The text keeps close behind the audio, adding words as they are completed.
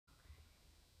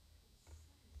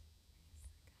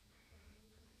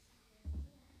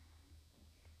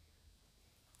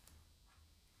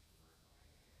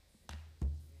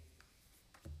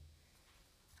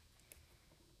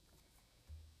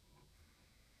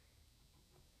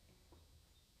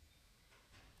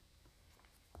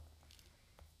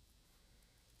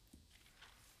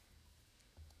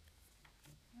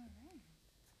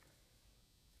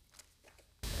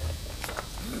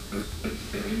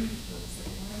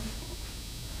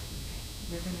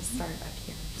We're going to start up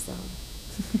here. So,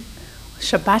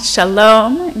 Shabbat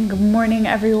Shalom, and good morning,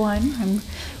 everyone. I'm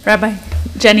Rabbi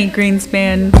Jenny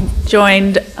Greenspan,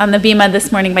 joined on the Bima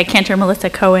this morning by Cantor Melissa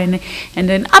Cohen and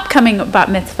an upcoming Bat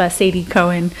Mitzvah, Sadie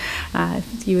Cohen.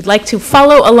 If you would like to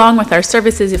follow along with our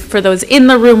services, for those in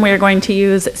the room, we are going to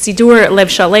use Sidur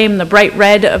Lev Shalem, the bright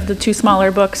red of the two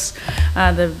smaller books,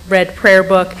 the red prayer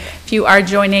book. If you are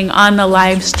joining on the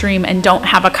live stream and don't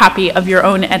have a copy of your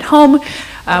own at home,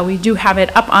 we do have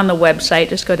it up on the website.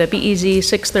 Just go to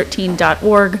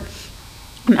bez613.org.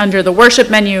 And under the worship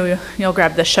menu, you'll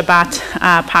grab the Shabbat,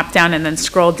 pop down, and then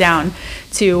scroll down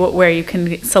to where you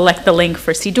can select the link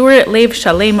for Sidur Lev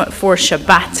Shalem for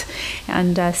Shabbat.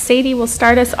 And Sadie will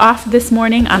start us off this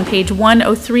morning on page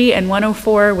 103 and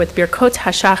 104 with Birkot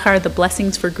HaShachar, the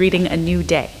blessings for greeting a new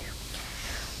day.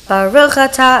 Baruch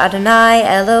atah Adonai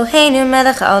Eloheinu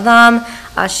melech haolam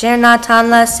asher natan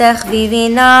lasech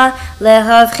vivina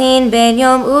lehavchin ben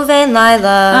yom uven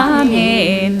laila.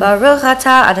 Amen. Baruch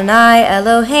atah Adonai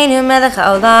Eloheinu melech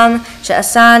haolam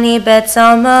she'asani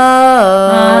betzalmo.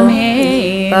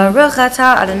 Amen. Baruch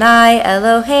atah Adonai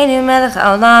Eloheinu melech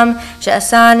haolam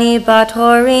she'asani bat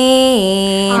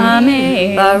horim.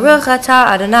 Amen. Baruch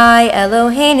atah Adonai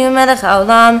Eloheinu melech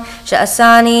haolam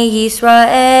she'asani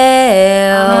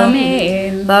Yisrael.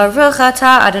 Amen. Baruch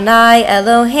atah Adonai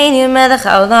Eloheinu melech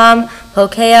haolam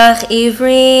pokeach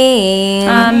ivrim.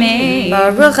 Amen.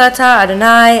 Baruch atah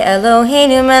Adonai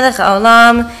Eloheinu melech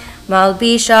haolam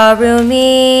malbish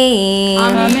arumim.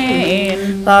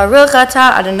 Amen. Baruch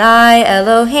atah Adonai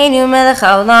Eloheinu melech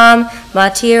haolam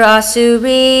matir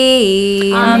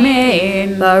asurim.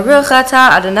 Amen. Baruch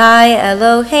atah Adonai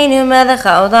Eloheinu melech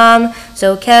haolam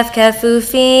zokef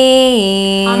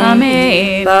kefufim.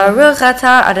 Amen. Baruch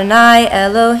atah Adonai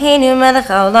Eloheinu melech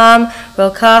haolam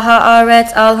rokah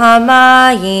haaretz al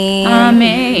hamayim.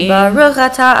 Amen. Baruch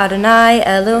atah Adonai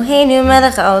Eloheinu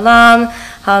melech haolam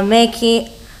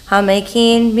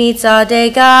Hamekin mitzadei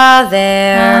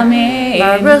gaver. Amen.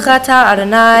 Baruch atah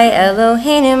Adonai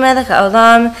Eloheinu melech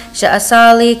haolam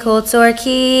she'asali kol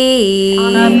tzorki.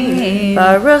 Amen.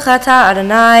 Baruch atah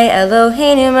Adonai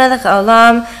Eloheinu melech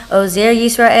haolam ozer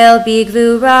Yisrael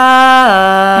bigvura.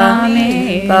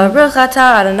 Amen. Baruch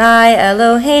atah Adonai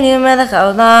Eloheinu melech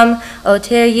haolam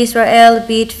oter Yisrael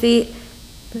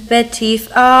betif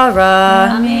ara.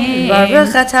 Amen.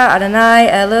 Baruch atah Adonai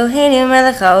Eloheinu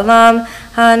melech haolam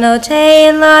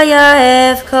hanotein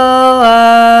layaev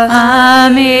koach.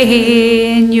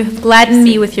 Amen. You have gladdened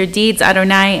me with your deeds,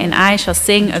 Adonai, and I shall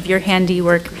sing of your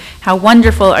handiwork. How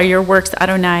wonderful are your works,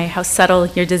 Adonai, how subtle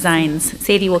your designs.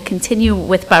 Sadie will continue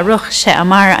with Baruch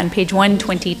She'amar on page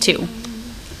 122.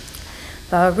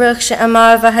 Baruch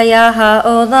she'amar v'haya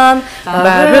ha'olam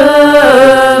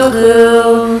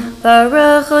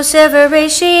Baruch hu sefer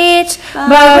Reshit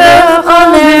Baruch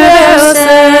omer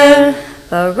oser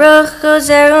Baruch hu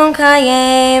zerun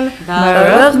kayem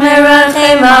Baruch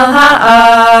merachem al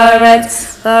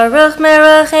ha'aretz Baruch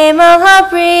merachem al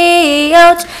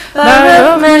ha'briot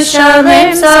Baruch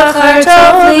meshalem tzachar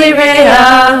tov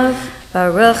lireav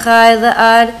Baruch Chai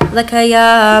La'ad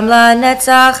L'Kayam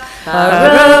La'Netzach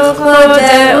Baruch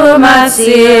Modeh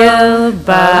U'Matzil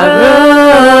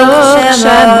Baruch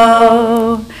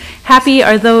Shemo. Happy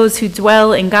are those who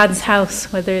dwell in God's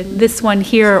house, whether this one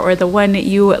here or the one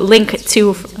you link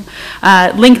to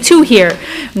here.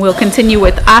 We'll continue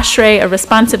with Ashrei, a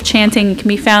responsive chanting can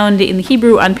be found in the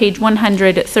Hebrew on page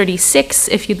 136.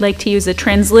 If you'd like to use a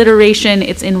transliteration,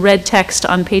 it's in red text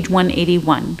on page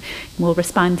 181. We'll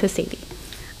respond to Sadie.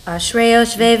 Ashrei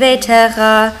Yoshvei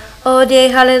Veitecha Odei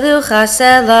Hallelujah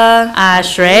Selah.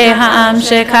 Ashrei ha'am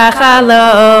shekacha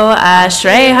lo,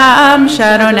 Ashrei ha'am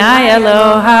sh'Adonai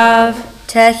Elohav.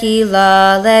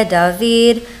 Tehillah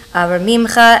leDavid Avar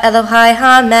Mimcha Elohai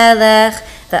HaMelech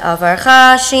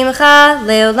Ve'avarcha Shimcha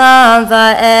Leolam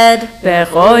Va'ed.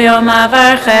 Bechol yom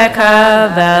avarchecha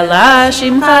ve'la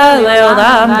shimcha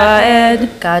leolam va'ed.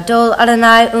 Gadol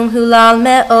Adonai Umhulal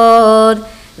Me'od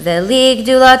Veli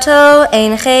Gdulato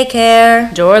Ein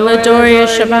Cheker. Dor ledor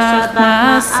yeshabach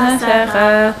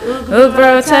ma'asecha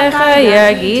ugvrotecha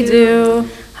yagidu.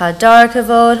 Hadar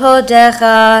Kavod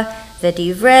Hodecha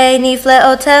V'divrei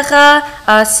Nifleotecha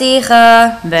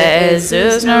Asicha.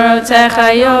 Ve'ezuz norotecha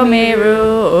yomiru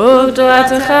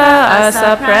ugdulatecha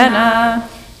asaprena.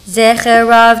 Zecher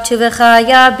Rav Tuvecha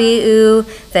Yabi'u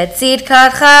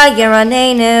V'tzidkatcha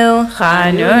Yeranenu.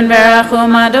 Chanun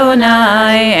berachum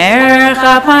Adonai erech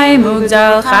apayim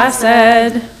ugdal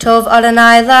chesed. Tov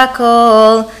Adonai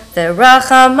Lakol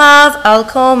ורחמיו על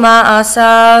כל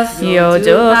מעשיו.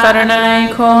 יודוך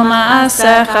אדוני כל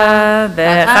מעשיך,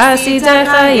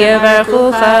 וחסידיך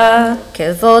יברכוך.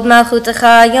 כבוד מלכותך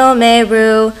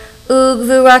יאמרו,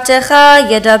 וגבורתך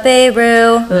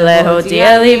ידברו.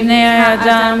 להודיע לבני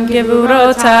האדם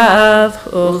גבורותיו,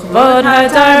 וכבוד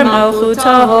הדר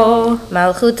מלכותו.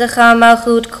 מלכותך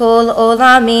מלכות כל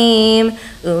עולמים,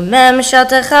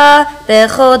 וממשלתך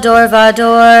בכל דור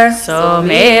ודור.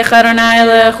 סומך אדוני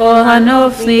לכל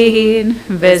הנופלים,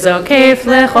 וזוקף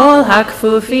לכל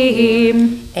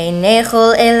הכפופים. עיני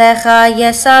כל אליך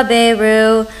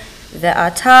יסברו,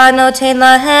 ואתה נותן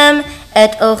להם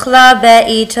את אוכלה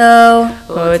בעיתו.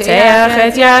 פותח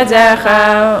את ידיך,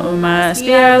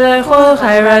 ומסביר לכל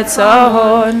חי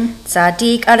רצון.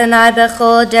 צדיק אדוני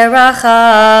בכל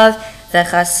דרכיו,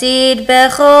 וחסיד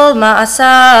בכל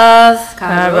מעשיו.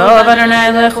 קרוב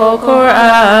אדוני לכל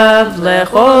קוראיו,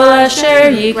 לכל אשר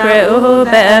יקראו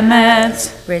באמת.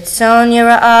 רצון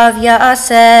יראיו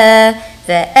יעשה,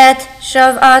 ואת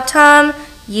שוועתם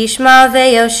ישמע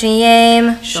ויושיעם.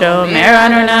 שומר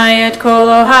אדוני את כל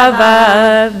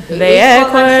אוהביו, ואת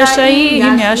כל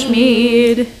רשעים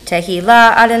ישמיד.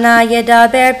 תהילה אדוני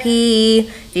ידבר פי,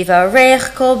 ויברך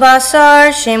כל בשר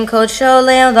שם קודשו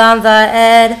לעולם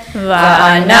ועד.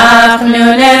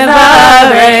 ואנחנו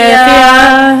נברך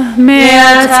יה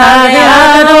מעתה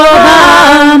ועד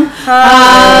עולם.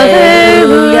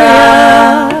 Hallelujah.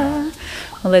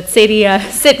 Well, let's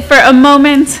sit for a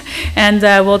moment, and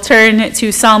we'll turn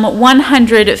to Psalm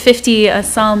 150, a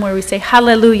psalm where we say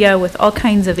hallelujah with all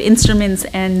kinds of instruments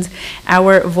and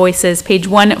our voices. Page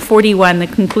 141, the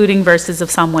concluding verses of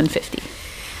Psalm 150.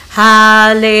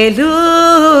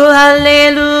 Hallelujah,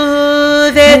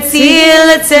 hallelujah,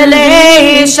 vetzil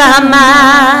tzelei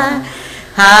shama.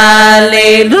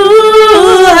 Hallelujah,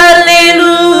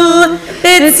 hallelujah,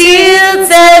 vetzil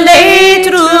tzelei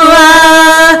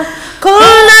truah.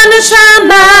 Kol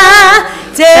haneshama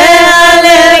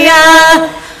te'aleluya.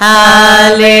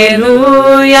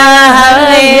 Hallelujah,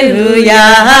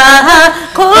 hallelujah,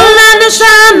 kol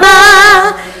haneshama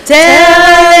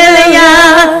te'aleluya.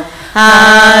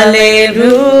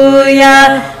 Hallelujah,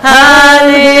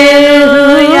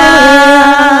 hallelujah.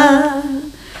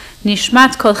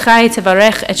 Nishmat kol chai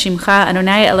tevarech et shimcha,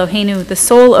 Adonai Eloheinu. The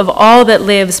soul of all that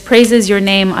lives praises your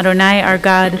name, Adonai our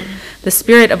God. The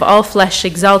spirit of all flesh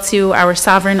exalts you, our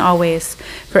sovereign always.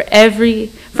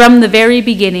 From the very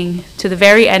beginning to the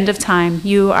very end of time,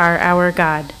 you are our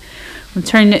God. We'll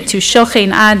turn to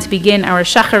Shilchein Ad to begin our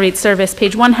Shacharit service,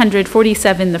 page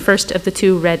 147, the first of the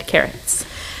two red carrots.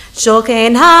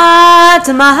 שוקן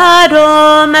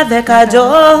התמרום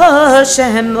וקדוש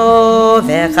שמו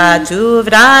וכתוב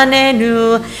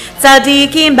רננו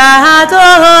צדיקים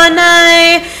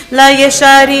באדוני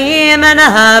לישרים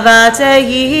נאווה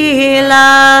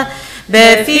תהילה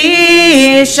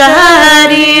בפי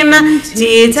שערים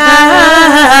תתהלל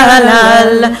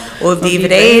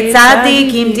ובדברי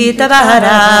צדיקים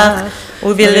תתברך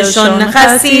ובלשון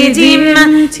חסידים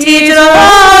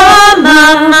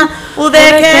תתרומם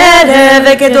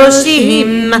ובקרב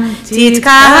קדושים תתקדש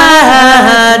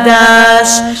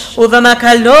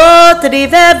ובמקלות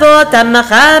רבבות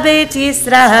עמך בית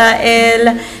ישראל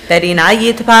ברינה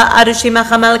יתפאר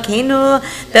שמך מלכנו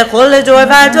בכל דור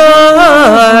ודור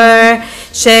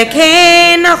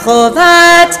שכן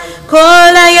חובת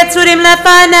כל היצורים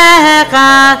לפניך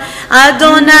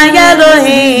אדוני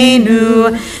אלוהינו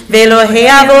ואלוהי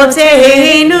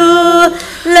אבותינו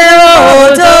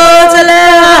להודות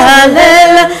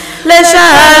להלל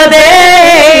לשבח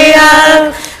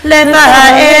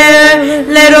לפאר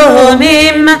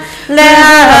לרומם להדר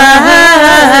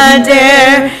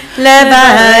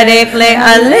לברך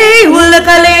לעלי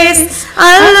ולקלס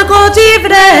על כל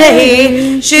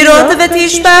דברי שירות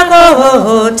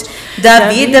ותשבחות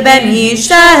דוד בן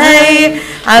ישי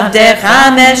עבדך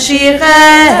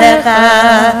משיחך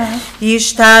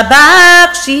ישתבח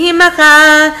שמך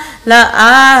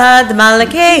לעד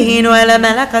מלכנו אל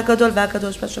המלך הגדול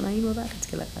והקדוש בשמיים ובארץ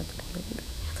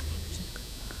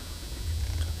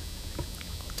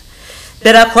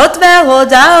ברכות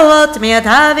והודעות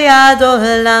מעתה ועד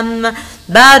עולם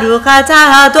ברוך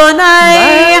אתה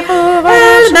אדוני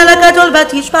אל מלך גדול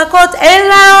ותשבחות אל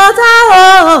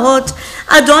ההודעות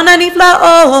אדון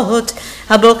הנפלאות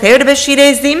הבוקר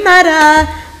בשירי זמרה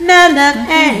מלך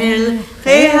אל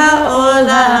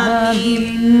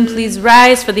Please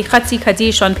rise for the Chatzi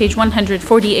Kaddish on page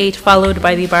 148, followed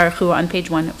by the Baruch Hu on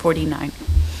page 149.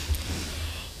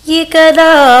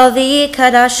 Yikada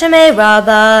v'yikada shemei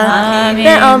Rabba Amen.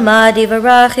 Ve'alma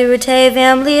divarach yirutei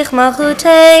ve'amlich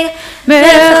malchutei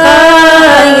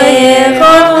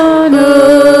Mechayechon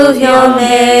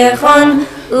uvyomechon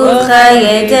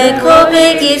וחיי כל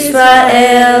בית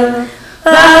ישראל,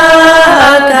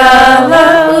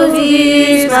 בגאווה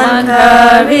ובזמן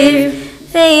קריב,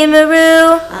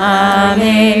 ואמרו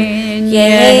אמן.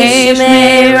 יהי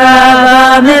שמי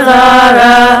רבה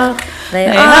מברך,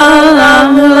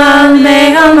 לעולם עולם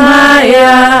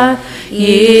מהמיה,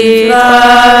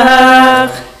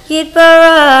 יתברך.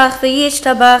 יתברך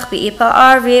וישתבח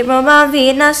ויתפאר ויתרומם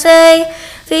ויתנשא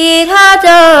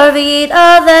ויתהדר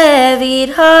ויתעלה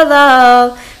ויתהלל,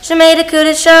 שמי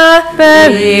לקודשה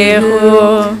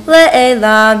בריחו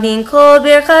לעילה מן כל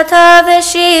ברכתה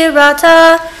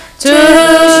ושירתה,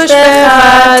 תושבחתה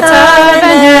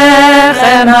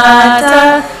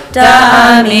ונחמתה,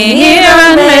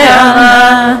 דאמירן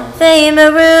בעלמא,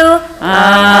 ואמרו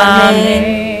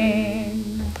אמן.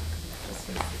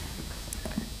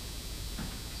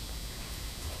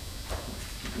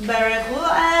 ברכו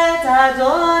את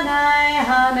אדוני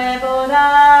המבורך.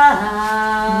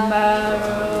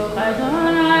 ברוך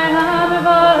אדוני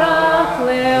המבורך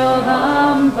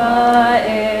לעולם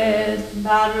ועד.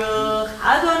 ברוך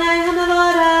אדוני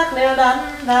המבורך לעולם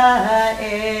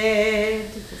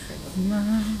ועד.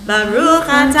 ברוך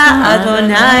אתה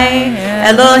אדוני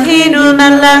אלוהינו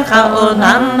מלך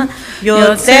העולם,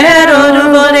 יוצר אור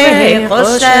ובורא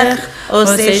חושך,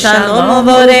 עושה שלום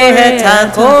ובורא את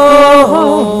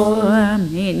הטוב.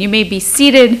 Amen. You may be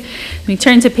seated. We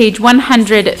turn to page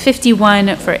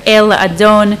 151 for El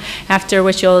Adon, after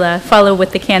which you'll follow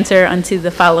with the cantor onto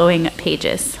the following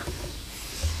pages.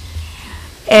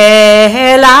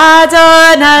 אל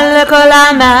אדון על כל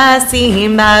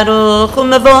המעשים ברוך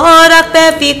ומבורך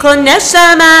בפי כל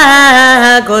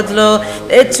נשמה, גודלו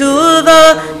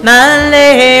וטובו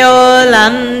מלא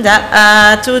עולם,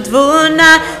 דעת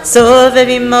ותבונה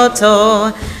סובבים אותו.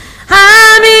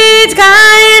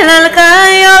 המתקהל על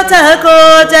חיות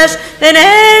הקודש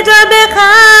ונדר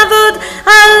בכבוד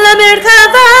על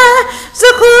המרכבה,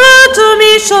 זכות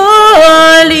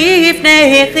ומשול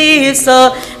לפני כיסו,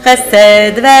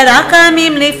 חסד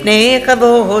ורחמים לפני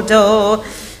כבודו.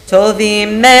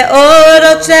 טובים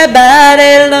מאורות שבר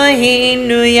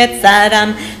אלוהינו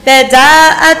יצרם,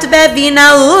 ודעת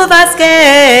בבינה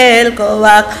ובשכל,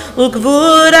 כוח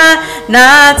וגבורה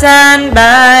נתן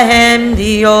בהם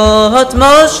להיות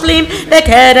מושלים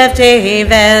בקרב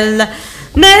תבל.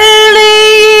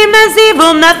 מלאים זיו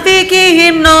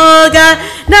ומפיקים נוגה,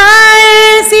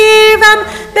 נעשירם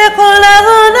בכל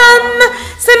העולם,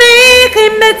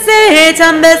 שמחים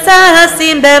בצאתם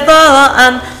בששים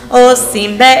בבואם,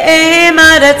 עושים בהם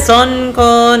הרצון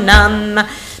קונם.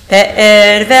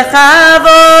 פאר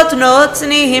וכבוד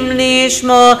נותנים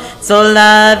לשמו,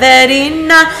 צולה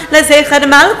ורינה לזכר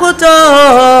מלכותו,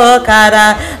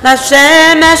 קרא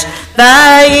לשמש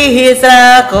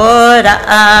ויזרק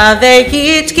אורה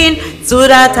ויתקין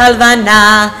צורת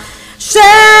הלבנה.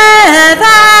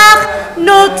 שבח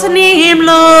נותנים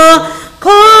לו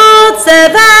כל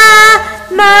צבא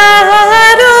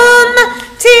מרום,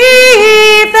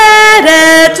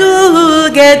 תפארת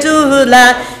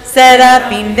וגדולה,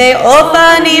 סרפים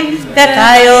ואופנים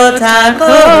וחיות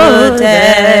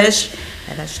הקודש.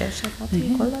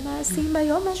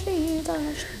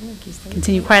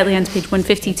 Continue quietly on to page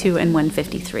 152 and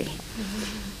 153.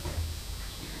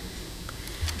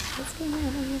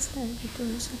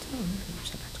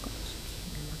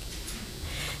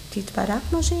 תתברך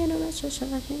מושיענו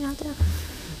ושבת מידך.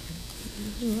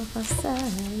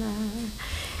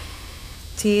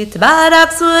 תתברך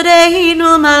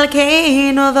צורנו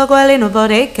מלכנו וגואלנו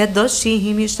בורא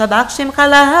קדושים, ישתבח שמך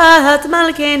להט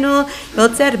מלכנו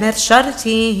יוצר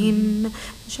משרתים.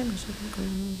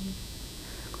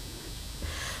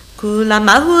 כולם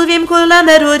אהובים, כולם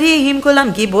ברורים,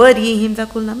 כולם גיבורים,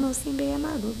 וכולם עושים בימיו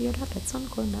ויראת רצון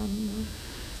קונם.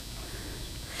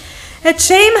 את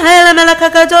שם האל המלך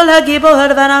הגדול הגיבור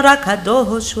והנורא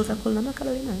הקדוש, וכולם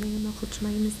מקבלים עליהם מלכות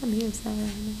שמיים וזמיר זה.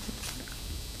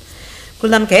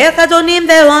 כולם כאחדונים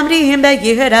ואומרים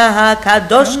ביראה,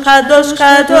 קדוש קדוש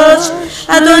קדוש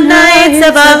אדוני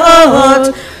צבאות,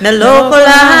 מלוא כל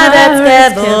הארץ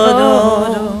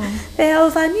כבודו.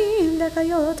 ואופנים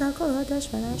וחיות הקודש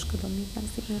והשקדונים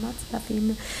והמסיקים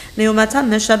והצלפים,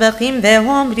 לעומתם משבחים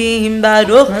ואומרים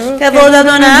ברוך כבוד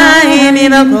אדוני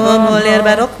ממקום עולר,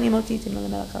 ברוך נימותי תמלא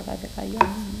מלך חי וחיים.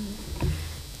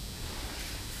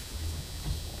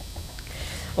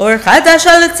 אור חדש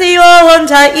על ציון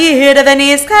תאיר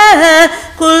ונזכה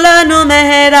כולנו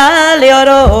מהרה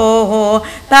לאורו,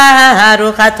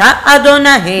 ברוך אתה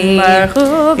אדוני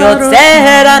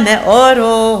יוצר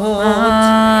המאורות.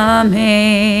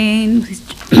 Amen.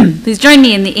 Please join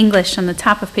me in the English on the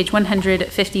top of page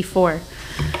 154.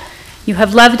 You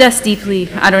have loved us deeply,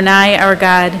 Adonai, our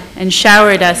God, and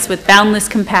showered us with boundless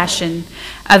compassion.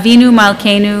 Avinu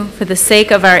Malkeinu, for the sake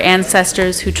of our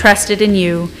ancestors who trusted in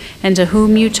you and to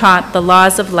whom you taught the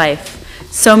laws of life,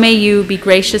 so may you be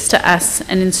gracious to us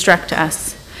and instruct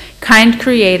us. Kind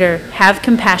Creator, have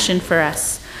compassion for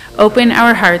us. Open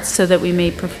our hearts so that we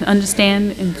may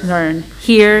understand and learn,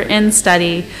 hear and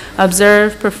study,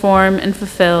 observe, perform, and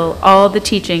fulfill all the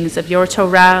teachings of your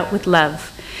Torah with love.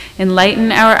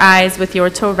 Enlighten our eyes with your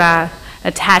Torah,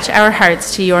 attach our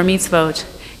hearts to your mitzvot,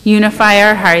 unify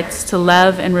our hearts to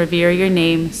love and revere your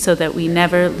name so that we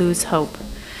never lose hope.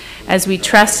 As we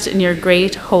trust in your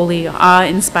great, holy,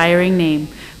 awe-inspiring name,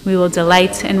 we will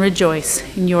delight and rejoice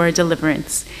in your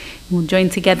deliverance. We'll join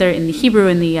together in the Hebrew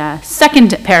in the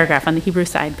second paragraph on the Hebrew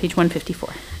side, page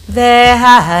 154.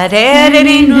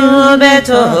 והררנו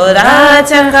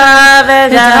בתורתך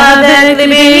ודבר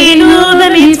ליבנו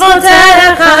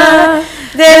במצוותיך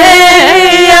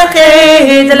ויחד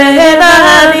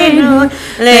לבבינו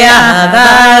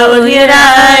לאהבה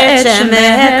וליראה את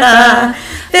שמך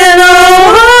ולא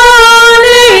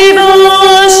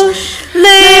לבוש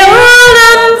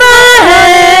לעולם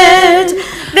ועד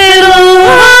ולא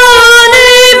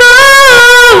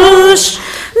לבוש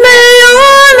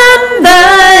לעולם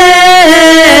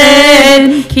ועד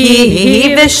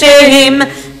כי בשם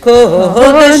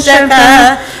קודשך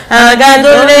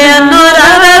הגדול והנורא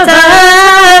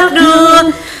בטחנו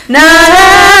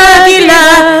נגילה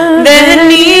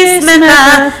ונשמחה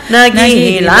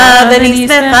נגילה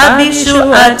ונשמחה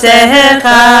בישועתך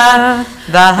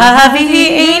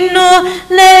והביאנו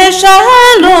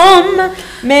לשלום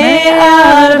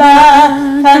מארבע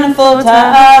כנפות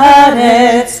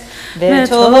הארץ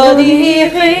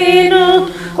ותוליכנו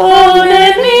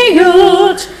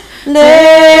ולבניות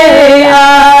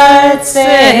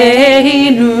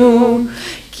לארצנו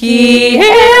כי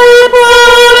אל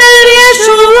בורר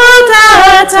ישועות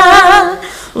אתה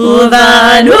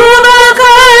ובנו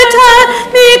בחרת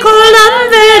מכל עם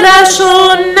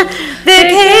ולשון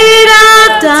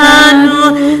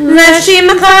וקרבתנו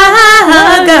לשמך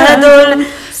הגדול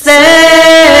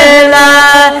סלע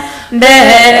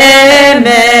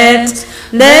באמת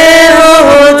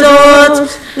להודות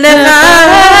לך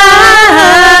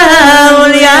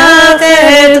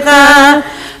ולייחדך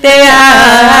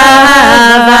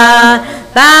באהבה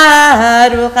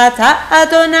ברוך אתה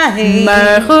אדוני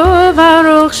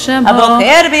ברוך שמו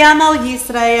הבוחר בעמו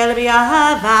ישראל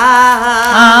באהבה.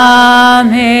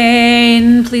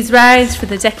 Amen. Please rise for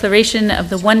the declaration of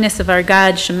the oneness of our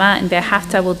God. Shema and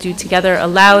Beth-EL will do together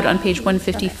aloud on page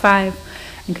 155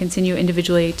 and continue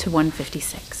individually to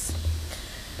 156.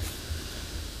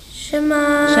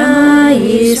 Shema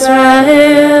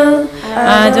Yisrael,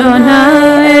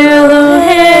 Adonai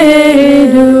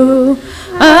Eloheinu,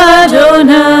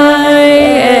 Adonai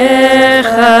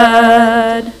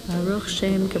Echad. Baruch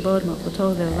Shem Kavod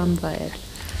Malchuto Ve'olam Va'ed.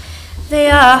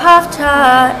 ואהבת את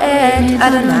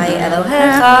אדוני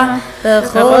אלוהיך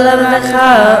בכל לבבך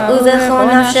ובכל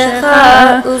נפשך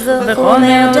ובכל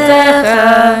מאודך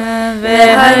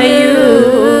והיו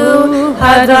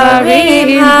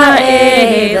הדברים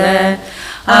האלה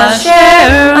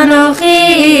אשר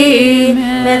אנוכי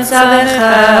מצווך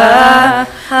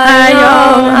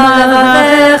היום על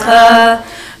לבבך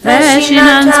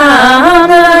ושיננתם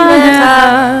בלבך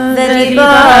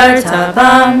ודיברת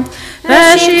בם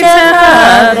ושיבתך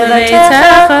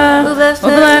בביתך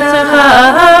ובלכתך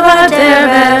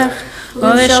בדרך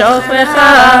ובשופרך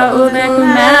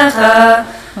ובקומך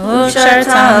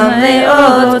וקשרתם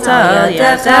לאות על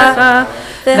ידך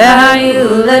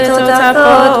והיו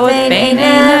לטוטפות בין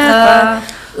עיניך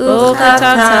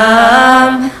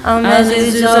וכתבתם על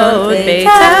מזוזות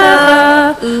ביתך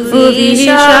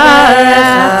ובשעריך.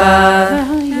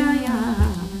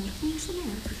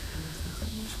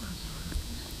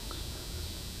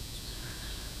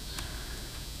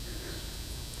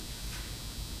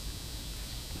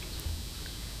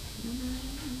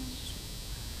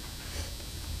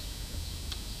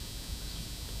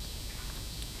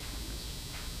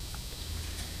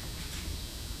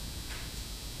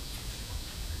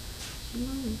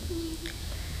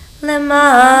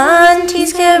 למען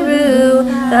תזכרו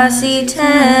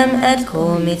ועשיתם את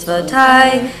כל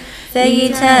מצוותיי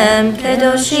והייתם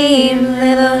קדושים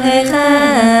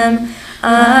לאלוהיכם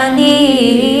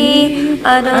אני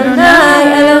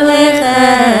אדוני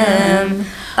אלוהיכם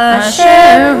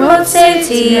אשר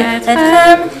הוצאתי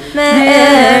אתכם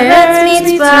מארץ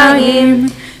מצרים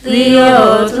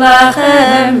להיות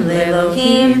לכם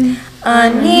לאלוהים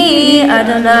אני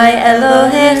אדוני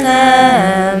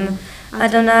אלוהיכם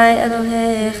Adonai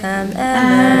Elohechem,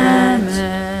 Amen.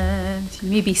 You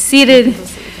may be seated.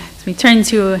 As we turn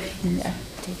to,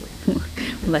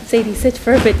 let Sadie sit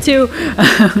for a bit too.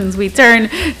 As we turn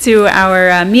to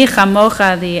our Mi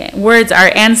Chamocha, the words our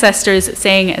ancestors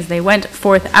sang as they went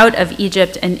forth out of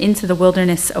Egypt and into the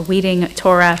wilderness awaiting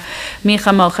Torah. Mi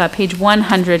Chamocha, page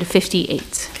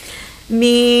 158.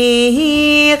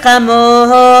 Mi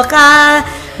Chamocha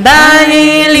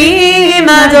Ba'elim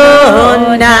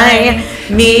Adonai,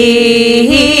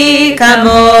 Mi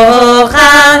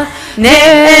Chamocha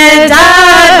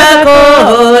Nehedar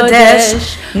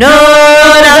b'kodesh,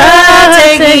 Nora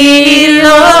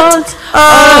tegilot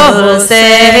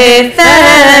osef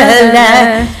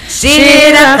eleh,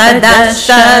 Shir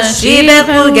chadasha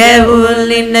shibechu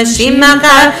geulim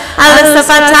neshimacha al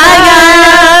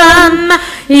safatayam,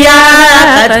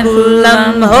 Yachad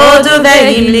kulam hodu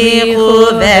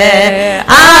ve'imlichu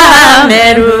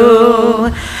ve'ameru,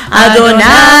 Adonai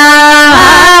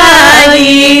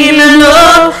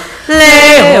imnu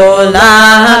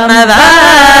Leolam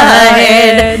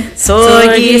vaed,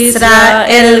 Tzor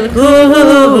Yisrael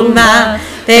kuma,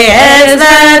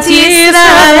 Ve'ezrat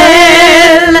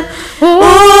Yisrael,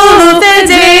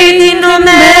 Ufedetinu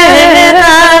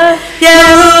mecha,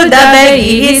 Yehuda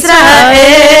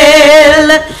ve'Yisrael,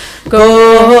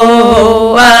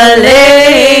 Go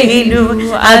aleinu,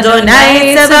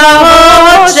 Adonai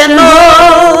Tzevaot Shemo,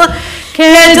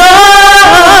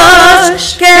 Kedosh,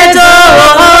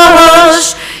 Kedosh,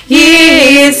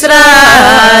 Yisrael,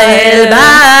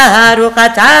 Baruch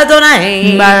atah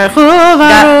Adonai, Baruch Hu,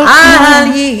 Baruch Ga'al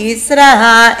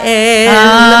Yisrael.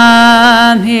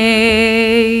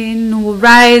 Amen. We'll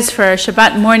rise for our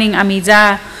Shabbat morning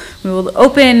Amidah. We will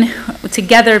open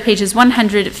together pages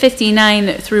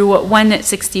 159 through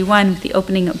 161 with the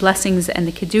opening blessings and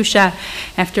the Kedusha,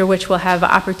 after which we'll have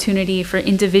opportunity for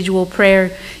individual prayer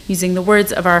using the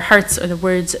words of our hearts or the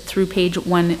words through page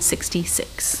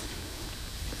 166.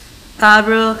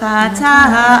 Baruch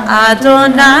atah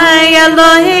Adonai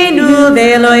Eloheinu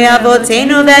ve'Eloi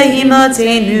avotenu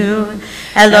ve'imotenu,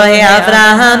 Eloi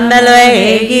Avraham,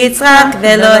 Eloi Yitzchak,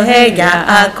 ve'Eloi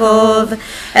Yaakov,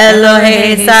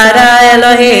 Eloi Sarah,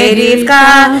 Eloi Rivka,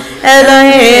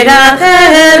 Eloi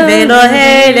Rachel,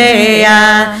 ve'Eloi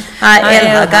Leah, Ha'el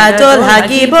HaGadol,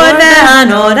 HaGibor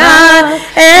ve'Hanora,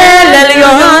 El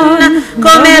Elyon,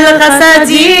 Komel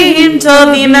Chasadim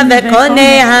Tovim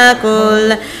ve'Konei HaKol,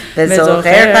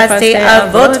 וזוכר חסדי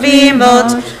אבות ואמות,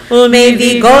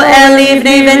 ומביא גואל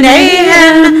לבני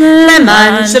בניהם,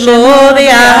 למען שמו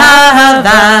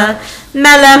ואהבה,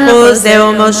 מלך עוזר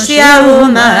ומושיע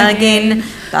ומגן,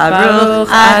 ברוך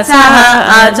אתה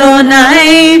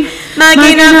אדוני,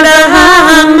 מגן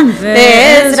אברהם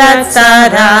בעזרת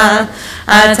שרה.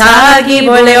 אתה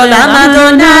גיבור לעולם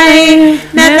אדוני,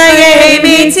 מקיים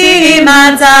איתי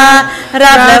אתה,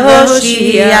 רב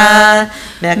להושיע.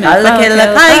 מקלקל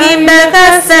חיים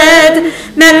בחסד,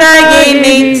 מקיים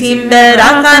מתים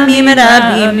ברחמים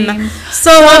רבים,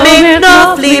 סומך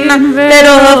נופלים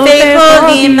ורופא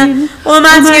חולים,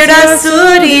 ומתיר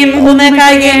אסורים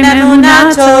ומקיים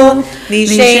אמונתו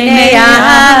לשני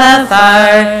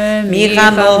העפר. מי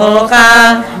כמוך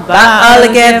בעל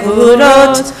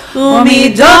גבורות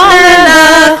ומידות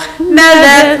מלך,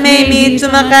 מלך ממית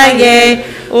ומחיה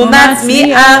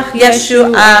ומצמיח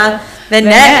ישועה,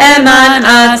 ונאמן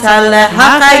אתה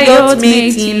להחיות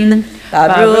מתים.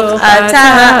 ברוך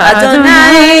אתה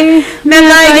אדוני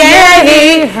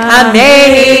מחיי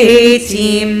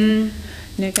המתים.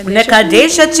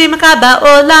 נקדש את שמך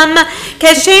בעולם,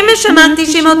 כשם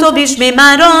שמקדישים אותו בשמי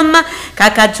מרום,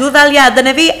 ככתוב על יד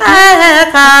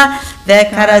נביאיך,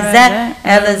 וקרא זה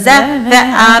אל זה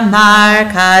ואמר,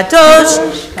 קדוש,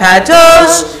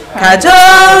 קדוש,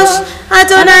 קדוש,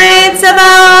 אדוני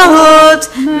צבאות,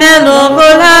 מלוא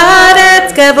כל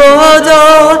הארץ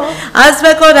כבודו. אז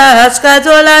וקודש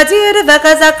גדול אדיר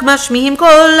וחזק משמיעים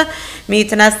קול,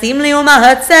 מתנסים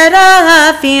לעומת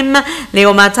שרפים,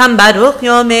 לעומתם ברוך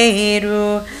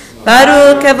יאמרו.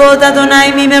 ברוך כבוד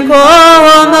אדוני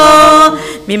ממקומו,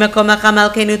 ממקומך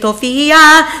מלכנו תופיע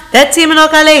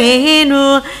ותמלוך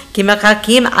עלינו, כי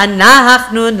מחכים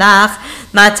אנחנו לך.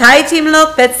 מתי תמלוך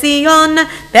בציון?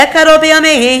 בקרוב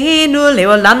בימינו,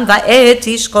 לעולם ועד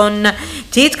תשכון.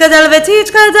 תתגדל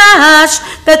ותתקדש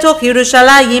בתוך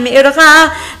ירושלים עירך,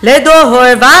 לדור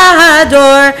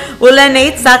ודור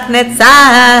ולנצח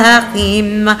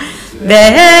נצחים.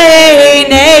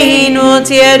 בעינינו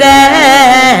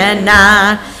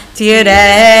תראנה,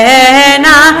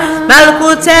 תראנה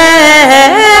מלכותך,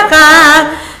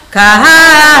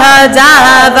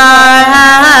 כדבר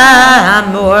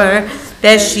האמור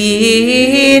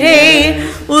בשירי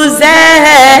עוזך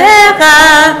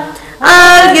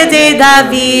על ידי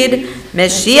דוד,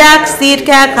 משיח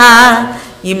צדקך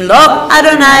ימלוך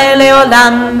אדוני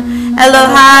לעולם,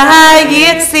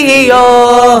 אלוהי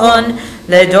ציון,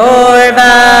 לדור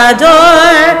ודור,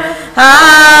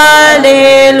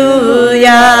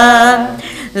 הללויה.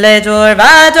 לדור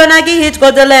ודור נגיד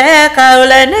גודלך,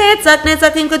 ולנצח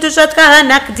נצחים קדושתך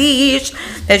נקדיש,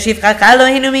 ושבחך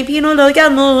אלוהינו מפינו לא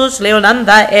ימוש לעולם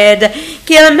ועד,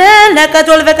 כי המלך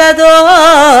גדול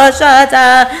וקדוש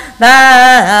אתה,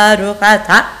 ברוך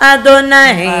אתה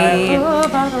אדוני,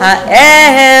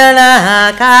 האל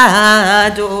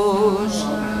הקדוש.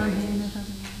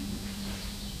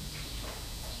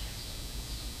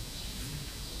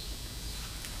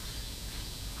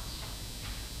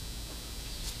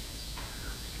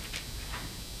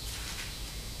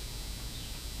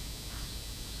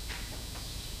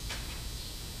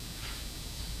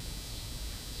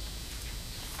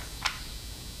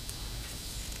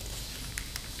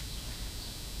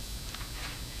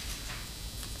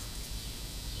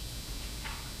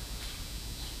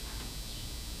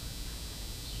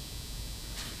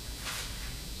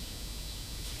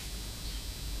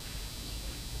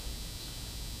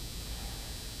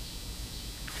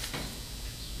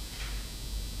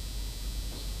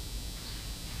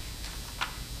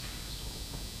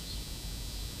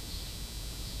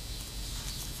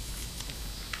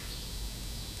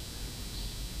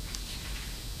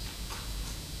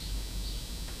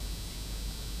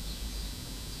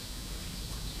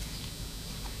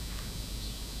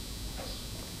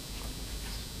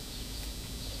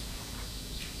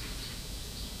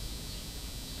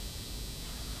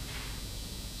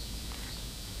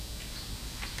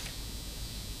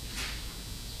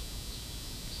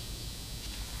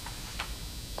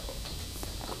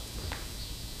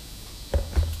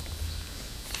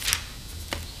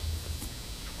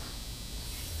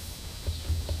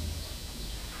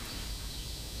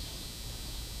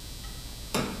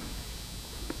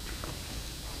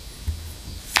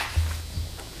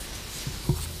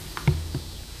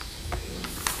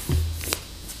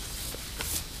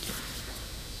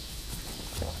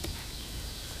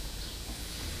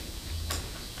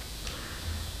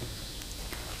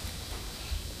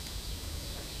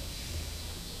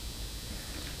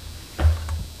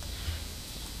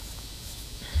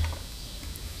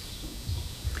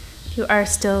 If you are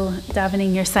still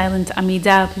davening your silent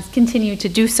Amidah, please continue to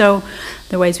do so.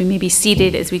 Otherwise, we may be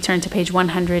seated as we turn to page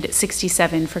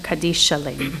 167 for Kaddish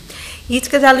Shalem.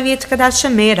 יתגדל ויתקדש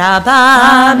שמי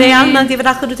רבה, בעלמא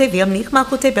דברך חדותי וימליך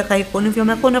מלכותי בחייכון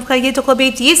ויומלכון ובחיי כל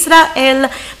בית ישראל,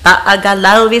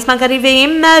 בעגלה ובשמגרי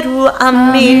ואמרו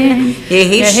אמן.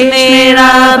 יהי שמי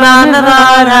רבה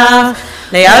מברך,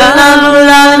 לעולם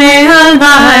ולעולמי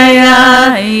עלמיה.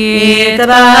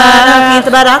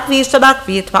 יתברך וישתבח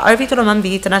ויתפאר ויתרומם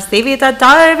ויתנשא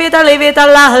ויתהדר ויתעלה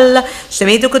ויתהלל,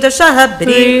 שמי קדושה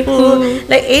הבריחו,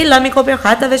 לעילה מכל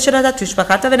ברכתה ושירתה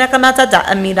תושבחתה ונחמתה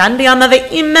דאמירן בימה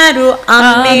ואמרו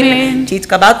אמן.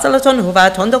 תתקבל צלתון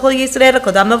ובעתון דכל ישראל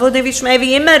קודם עבודי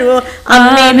ושמי ואמרו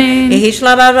אמן. יהי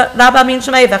שלמה רבה מן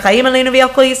שמי וחיים עלינו ועל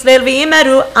כל ישראל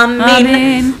ואמרו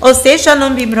אמן. עושה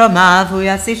שלום במרומיו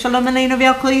ויעשה שלום עלינו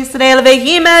ועל כל ישראל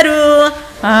ואמרו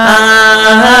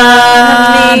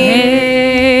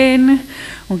Amen.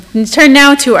 We'll turn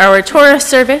now to our Torah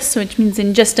service, which means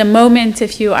in just a moment,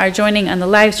 if you are joining on the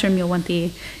live stream, you'll want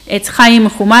the Etz Chaim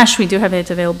Chumash. We do have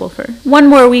it available for one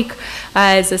more week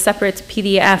as a separate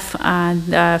PDF.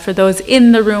 And for those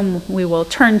in the room, we will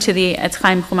turn to the Etz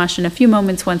Chaim Chumash in a few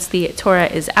moments once the Torah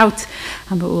is out.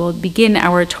 But we will begin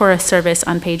our Torah service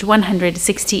on page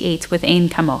 168 with Ein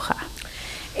Kamocha.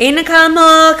 אין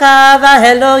כמוך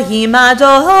ואלוהים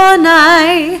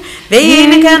אדוני,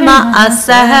 ואין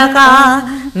כמעשיך,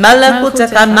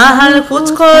 מלכותך מלכות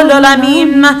כל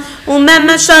עולמים,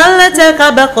 וממשלתך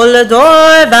בכל דור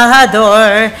ודור.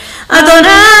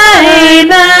 אדוני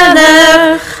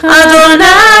מלך,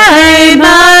 אדוני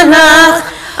מלך,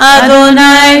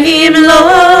 אדוני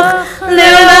ימלוך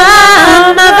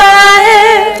לעולם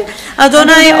ועד.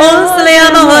 אדוני עוז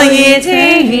לעמו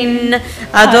ייתן,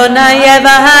 אדוני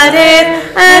יברך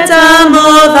את עמו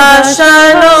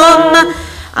בשלום.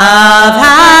 אב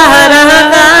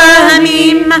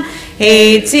הרחמים,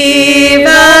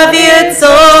 היטיבה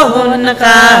ברצונך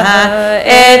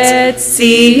את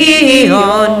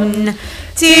ציון.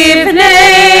 תבנה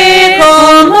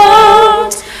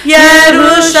קומות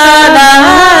ירושלים,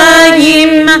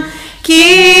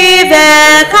 כי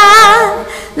בכאן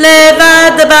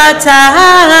לבד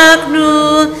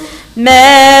בטחנו,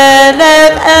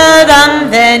 מלך אדם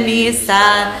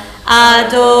ונישא,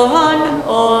 אדון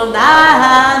עולמים.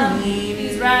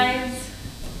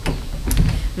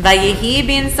 ויהי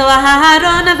בנשוא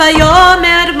אהרון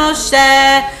ויאמר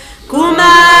משה,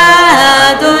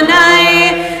 קומה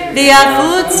אדוני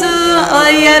ויפוצו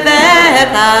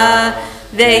אויביך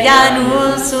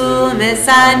וינוסו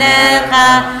משנאיך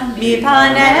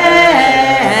מפניך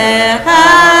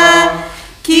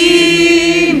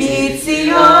כי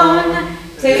מציון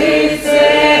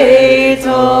תצא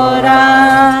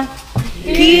תורה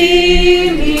כי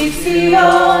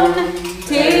מציון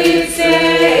תצא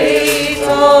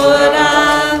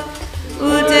תורה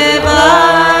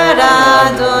ודבר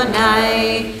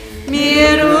אדוני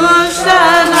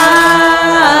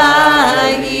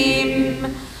מירושלים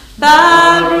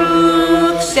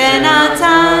ברוך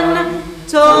שנתן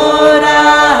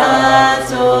תורה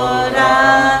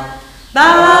תורה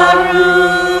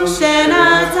ברוך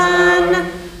שנתן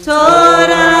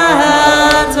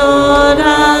תורה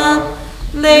תורה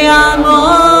לעמו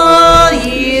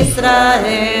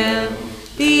ישראל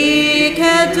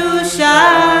בקדושתו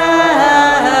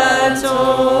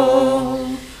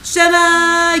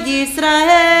שמע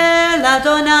ישראל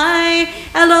אדוני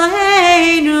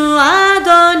אלוהינו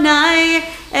אדוני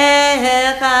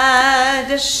אחד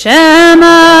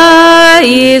Shema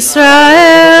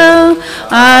Yisrael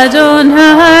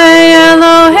Adonai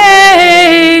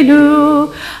Eloheinu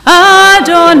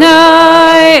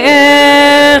Adonai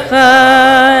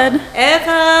Echad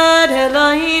אחד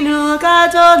אלוהינו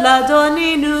גדול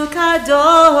אדונינו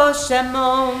קדוש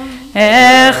שמו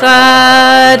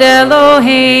Echad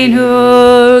Eloheinu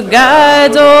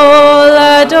Gadol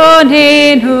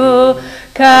Adonenu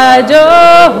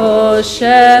Kadosh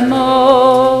Shemo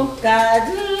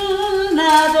גדול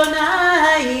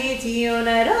אדוני ציון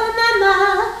רוממה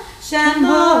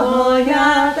שמו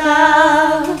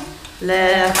ידיו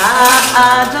לך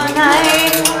אדוני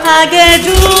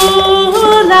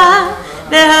הגדולה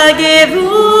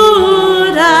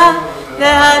והגבורה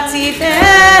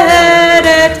והתפארת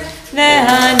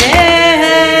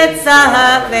והנצח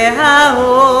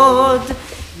וההוד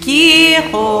כי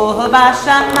הוא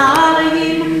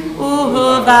בשמיים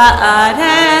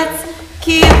ובארץ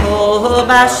כי הוא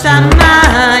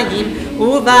בשמיים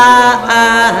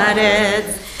ובארץ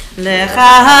לך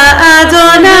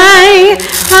אדוני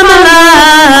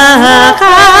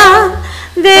המלאכה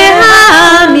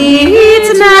והמתנשא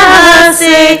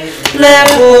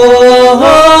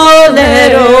לכל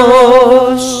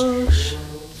ראש.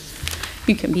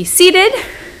 You can be seated.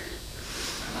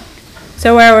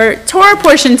 So our Torah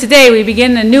portion today, we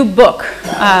begin a new book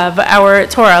of our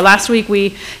Torah. Last week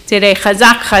we did a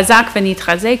Chazak, Chazak,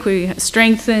 V'nitchazek. We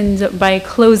strengthened by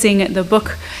closing the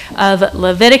book of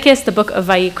Leviticus, the book of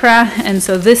Vayikra. And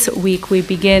so this week we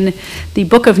begin the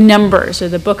book of Numbers, or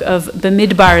the book of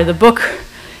Bamidbar, the book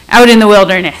out in the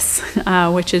wilderness,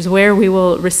 which is where we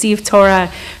will receive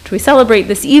Torah, which we celebrate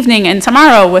this evening and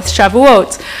tomorrow with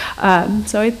Shavuot.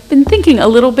 So I've been thinking a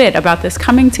little bit about this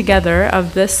coming together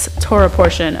of this Torah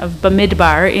portion of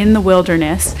Bamidbar in the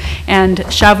wilderness and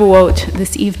Shavuot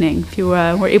this evening. If you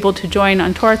were able to join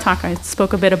on Torah Talk, I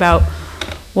spoke a bit about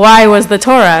why was the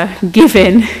Torah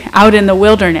given out in the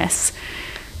wilderness.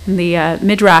 And the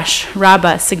Midrash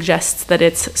Rabbah suggests that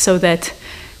it's so that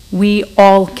we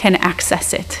all can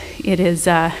access it. It is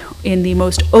in the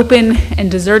most open and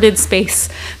deserted space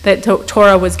that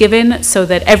Torah was given so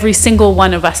that every single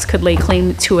one of us could lay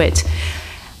claim to it.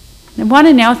 I want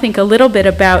to now think a little bit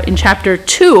about, in chapter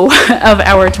 2 of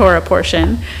our Torah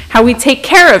portion, how we take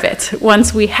care of it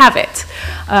once we have it.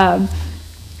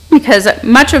 Because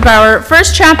much of our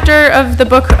first chapter of the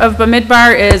book of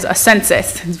Bamidbar is a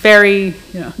census. It's very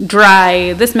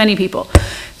dry, this many people.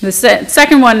 The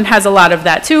second one has a lot of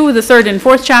that too. The third and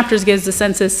fourth chapters gives the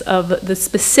census of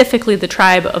specifically the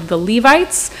tribe of the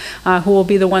Levites, who will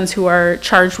be the ones who are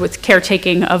charged with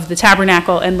caretaking of the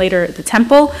tabernacle and later the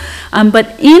temple.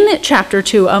 But in chapter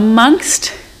 2,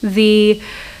 amongst the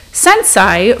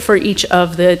censi for each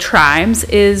of the tribes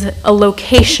is a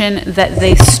location that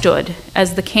they stood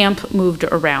as the camp moved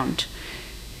around.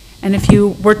 And if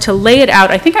you were to lay it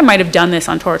out, I think I might have done this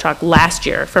on Torah Talk last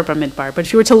year for Bamidbar, but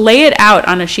if you were to lay it out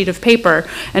on a sheet of paper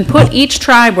and put each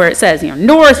tribe where it says,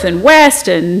 north and west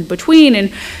and between,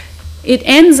 and it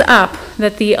ends up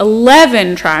that the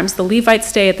 11 tribes, the Levites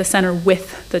stay at the center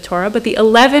with the Torah, but the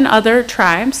 11 other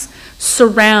tribes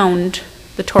surround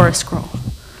the Torah scroll.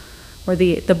 Or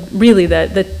the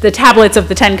tablets of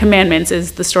the Ten Commandments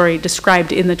is the story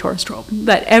described in the Torah scroll.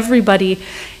 That everybody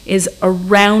is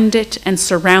around it and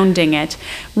surrounding it,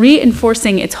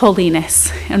 reinforcing its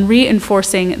holiness and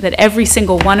reinforcing that every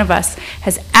single one of us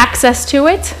has access to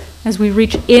it as we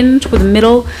reach into the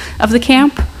middle of the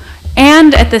camp.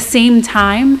 And at the same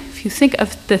time, if you think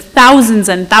of the thousands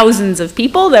and thousands of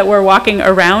people that were walking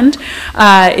around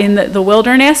in the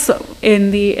wilderness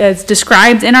as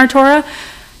described in our Torah,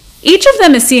 each of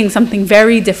them is seeing something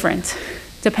very different,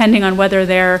 depending on whether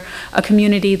they're a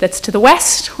community that's to the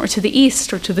west or to the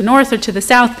east or to the north or to the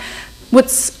south.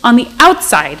 What's on the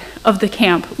outside of the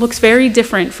camp looks very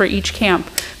different for each camp,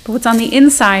 but what's on the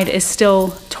inside is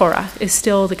still Torah, is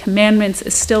still the commandments,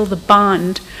 is still the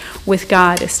bond with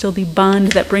God, is still the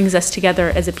bond that brings us together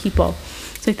as a people.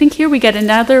 So I think here we get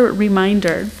another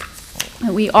reminder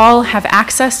that we all have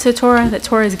access to Torah, that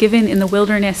Torah is given in the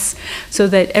wilderness so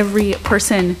that every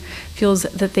person feels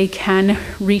that they can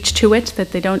reach to it,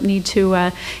 that they don't need to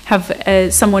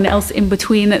have someone else in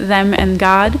between them and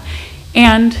God,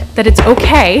 and that it's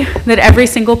okay that every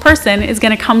single person is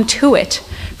going to come to it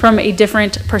from a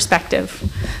different perspective,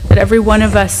 that every one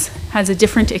of us has a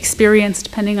different experience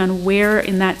depending on where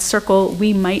in that circle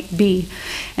we might be.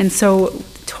 And so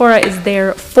Torah is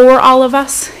there for all of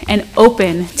us and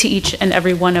open to each and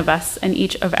every one of us and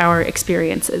each of our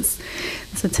experiences.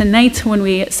 So tonight, when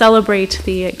we celebrate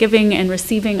the giving and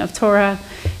receiving of Torah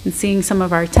and seeing some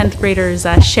of our 10th graders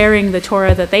sharing the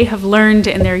Torah that they have learned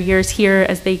in their years here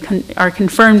as they are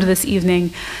confirmed this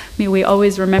evening, may we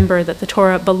always remember that the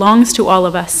Torah belongs to all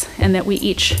of us and that we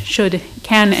each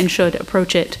can and should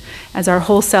approach it as our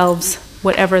whole selves,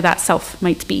 whatever that self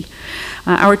might be.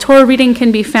 Our Torah reading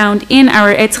can be found in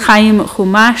our Etz Chaim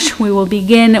Chumash. We will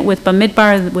begin with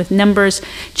Bamidbar, with Numbers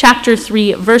chapter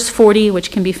 3, verse 40, which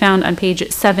can be found on page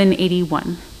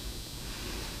 781.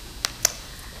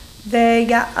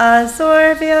 ויעזור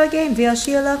ויגן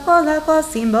ויושיע לכל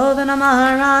הכוסים בו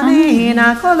ונאמר אמן.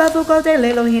 הכל אבוקות אל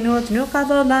אלוהינו תנו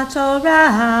כבוד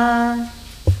לתורה.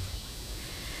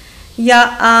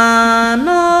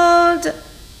 יעמוד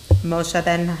משה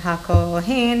בן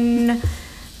הכהן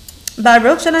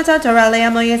ברוך שנתן תורה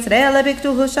לעמו ישראל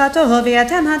בקדושתו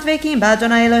ואתם הדבקים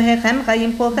באדוני אלוהיכם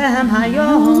חיים כולכם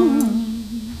היום.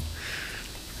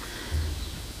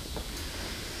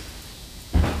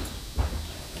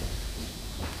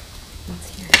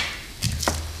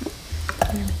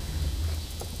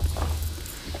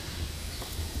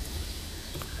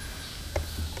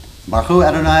 Baruch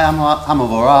Adonai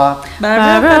Hamovorach.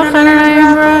 Baruch Adonai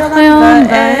Hamovorach Le'olam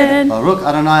Va'ed. Baruch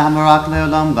Adonai Hamovorach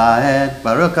Le'olam Va'ed.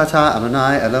 Baruch Atah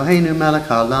Adonai Eloheinu melech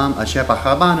haolam asher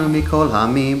bachar banu mikol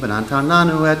ha'amim v'natan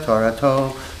lanu et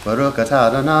Torato. Baruch Atah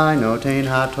Adonai noten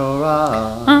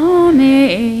ha'Torah.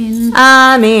 Amen.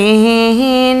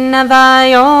 Amen.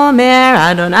 Vayomer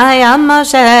Adonai al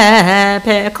Moshe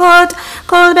pekot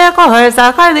kol bekor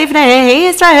zakar livnei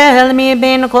Israel mi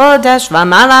ben kodesh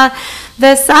v'malach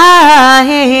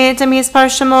ושאת מספר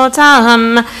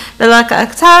שמותם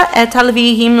ולקחת את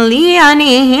הלוויים לי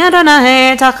אני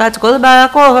אדוני תחת כל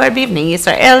בכור בבני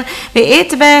ישראל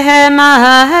ואת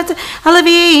בהמת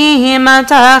הלוויים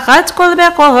תחת כל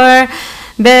בכור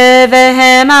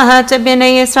בבהמת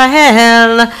בני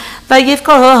ישראל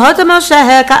ויפקוד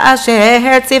משה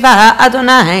כאשר ציווה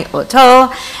אדוני אותו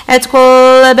את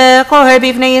כל בכור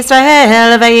בבני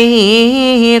ישראל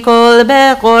ויהי כל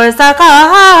בכור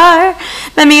זכר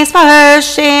במספר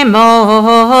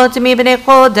שמות מבני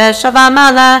חודש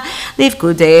ומעלה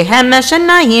לפקודיהם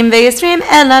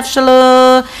 220,000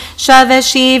 שלושה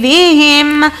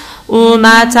ושבעים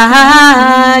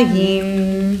ומאתיים.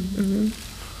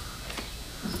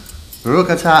 Baruch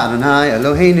Atah Adonai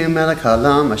Eloheinu melech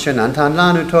haolam asher natan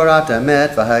lanu Torat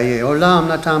emet v'haye olam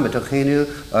natan b'tochenu.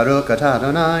 Baruch Atah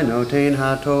Adonai noten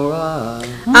ha'Torah.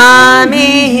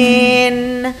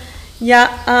 Amen.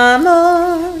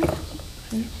 Ya'amod.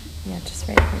 Yeah, just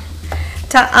right here.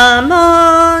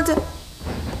 Ta'amod.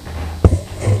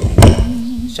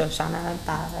 Shoshana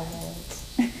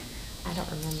Bavet. I don't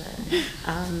remember.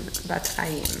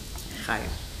 Bat-Chaim.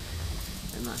 Chaim.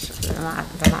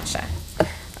 B'masha.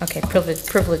 Okay,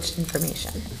 privileged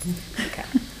information. Okay,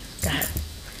 go ahead.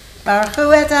 Baruch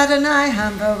et Adonai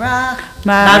Hambarach.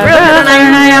 Baruch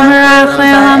Adonai Hamovorach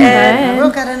Le'olam Va'ed.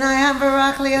 Baruch Adonai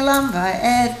Hambarach Le'olam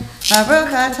Va'ed.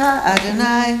 Baruch atah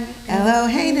Adonai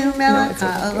Eloheinu melech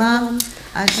haolam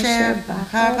asher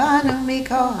bachar banu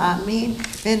mikol ha'amim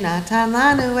v'natan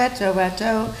lanu et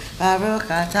Torato. Baruch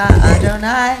atah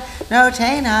Adonai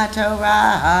noten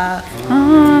ha'Torah.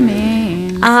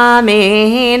 Amen.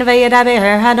 Amen.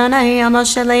 וידבר אדוני אל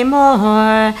משה לאמור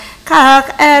קח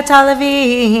את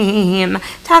הלווים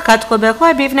תחת כל בכור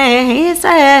בבני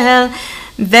ישראל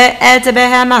ואת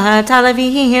בהמת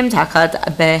הלווים תחת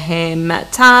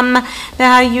בהמתם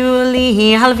והיו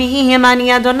לי הלווים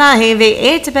אני אדוני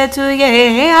ואת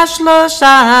בתויי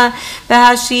השלושה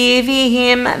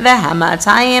והשבעים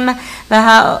והמאתיים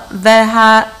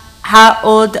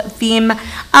העודפים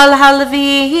על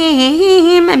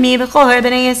הלווים מבכור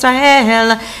בני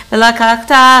ישראל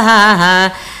ולקחת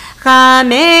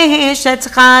חמשת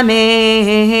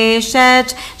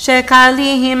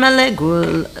שקלים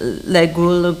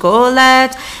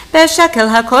לגולגולת, בשקל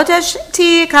הקודש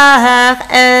תיקח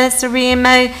 20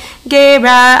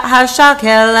 גרה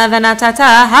השקל, ונתת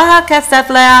הכסף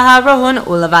לאהרון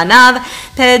ולבניו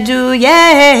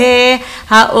פדויי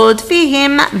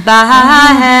העודפים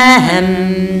בהם.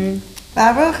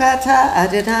 ברוך אתה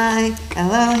אדוני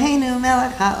אלוהינו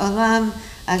מלך העולם,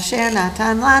 אשר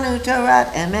נתן לנו תורת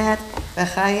אמת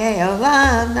וחיי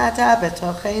עולם נטע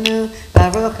בתוכנו.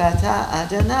 ברוך אתה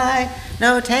אדוני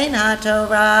נותן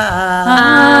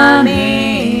התורה.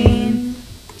 Amen.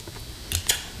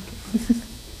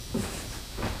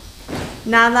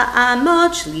 נא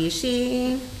לעמוד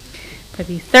שלישי. For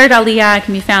the third aliyah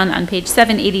can be found on page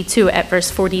 782 at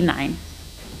verse 49.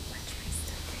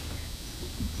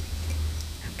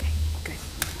 Okay, good.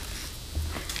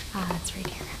 It's right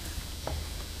here.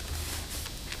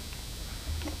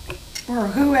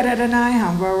 Baruch Adonai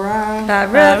Hambarach.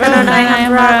 Baruch Adonai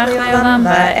Hambarach Le'olam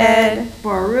Va'ed.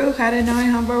 Baruch Adonai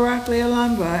Hambarach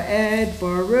Le'olam Va'ed.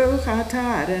 Baruch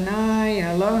Atah Adonai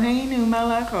Eloheinu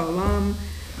Melech Olam,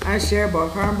 Asher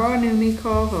Bochar Banu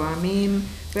Mikol Ha'amim,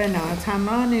 V'natan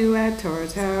Lanu Et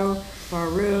Torato.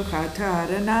 Baruch Atah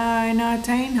Adonai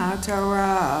Noten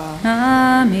HaTorah.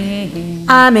 Amen.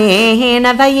 Amen.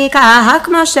 ויקח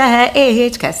משה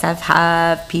את כסף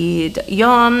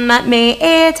הפדיון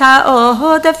מאת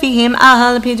העודפים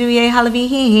על פדויי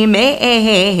הלוויים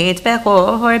מאת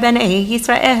בכור בני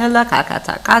ישראל, לקח את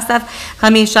הכסף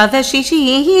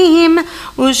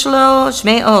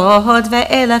 65,300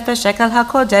 בשקל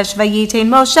הקודש, וייתן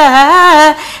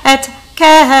משה את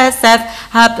כסף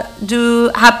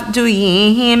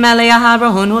הפדויים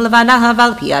לאהרון ולבניו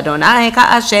על פי אדוני,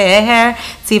 כאשר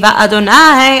ציווה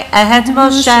אדוני את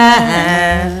משה.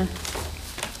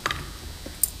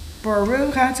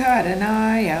 Baruch atah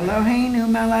Adonai Eloheinu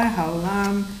melech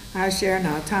haolam, asher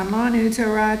natan lanu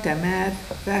torat emet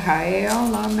v'chayei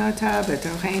olam nata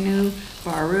b'tochenu.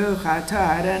 Baruch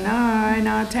atah Adonai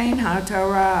noten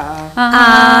haTorah.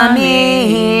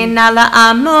 Amen. נא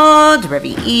לעמוד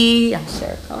רביעי.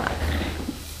 אשר כוח.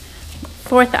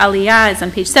 Fourth aliyah is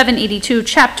on page 782,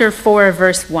 chapter 4,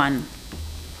 verse 1.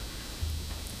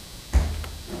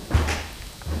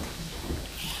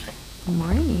 Good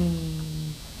morning.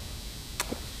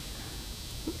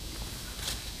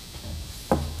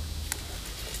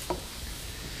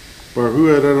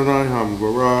 Baruch Adonai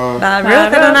Hambarach.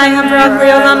 Baruch Adonai Hambarach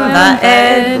Le'olam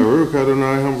Va'ed. Baruch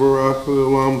Adonai Hambarach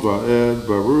Le'olam Va'ed.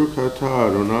 Baruch atah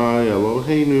Adonai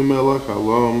Eloheinu melech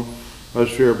haolam,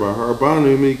 asher bahar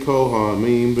banu mikol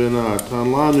ha'amim v'natan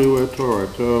lanu et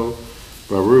torato.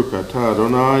 Baruch atah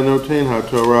Adonai noten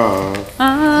haTorah.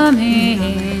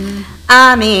 Amen.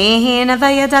 Amen.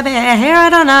 וידבר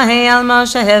אדוני אל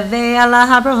משה ואל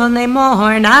אהרון לאמור,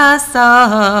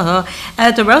 נשא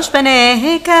את ראש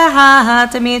בני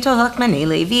קהת מתוך בני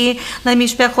לוי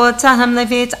למשפחותם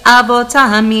לבית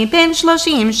אבותם מבין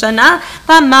 30 שנה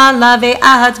ומעלה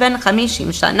ועד בן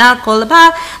 50 שנה, כל בא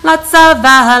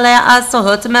לצבא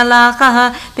לעשות מלאכה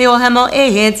באוהל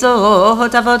מועד.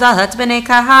 זאת עבודת בני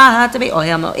קהת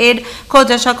באוהל מועד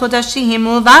קודש הקודשים,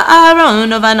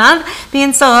 ובארון ובניו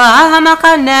בנסוע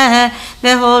המחנה,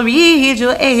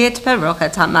 והורידו את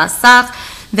פרוכת המסך,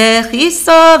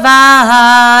 וכיסובה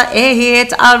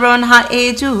את ארון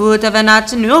העדות,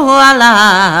 ונתנו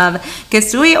עליו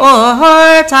כיסוי אור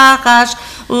תחש,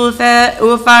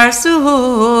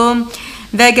 ופרסו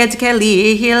בגד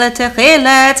כלי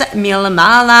לתכלת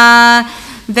מלמעלה,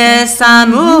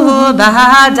 ושמו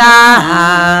בידיו.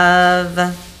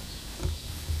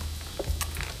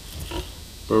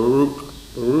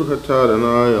 Baruch atah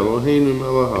Adonai Eloheinu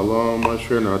melech haolam,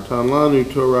 asher natan lanu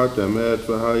torat emet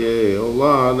v'chayei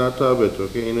olam nata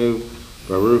b'tochenu.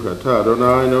 Baruch atah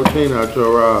Adonai noten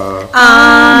haTorah.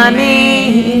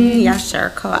 Amen. ישר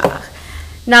כוח.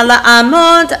 נא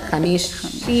לעמוד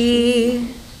חמישי.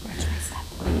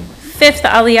 Fifth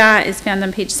aliyah is found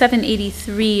on page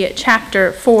 783,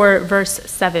 chapter 4, verse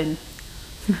 7.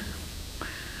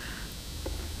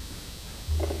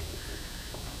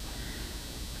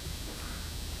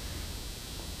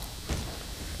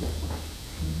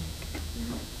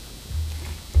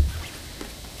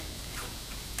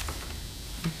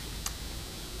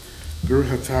 Baruch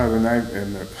atah Adonai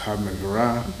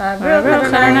HaMevorach.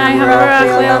 Baruch Adonai Hambarach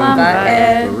Le'olam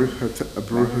Va'ed.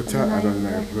 Baruch atah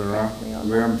Adonai Hambarach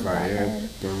Le'olam Va'ed.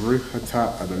 Baruch atah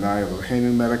Adonai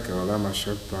Eloheinu melech haolam,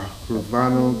 asher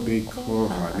b'churvanu b'kol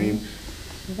ha'amim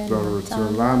Baruch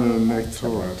Lanu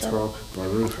Nektorato,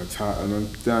 Baruch Ata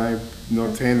Adonai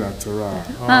Noten Torah.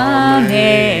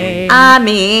 Amen.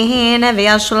 Amen.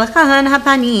 ועל שולחן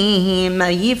הפנים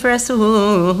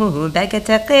יפרסו בגד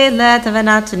תקילת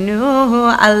ונתנו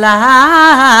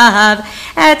עליו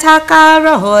את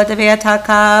הקרות ואת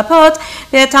הכפות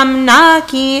ואת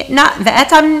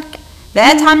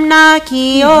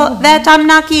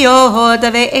המנקיות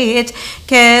ואת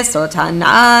כסות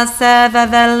הנסף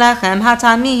ולחם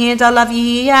התמיד עליו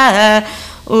יהיה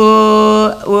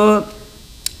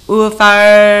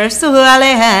ופרסו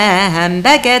עליהם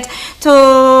בגד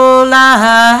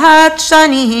תולת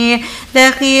שני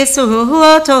וכיסו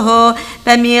אותו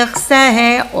במכסה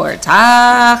אור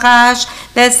תחש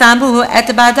ושמו את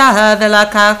בדיו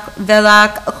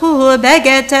ולקחו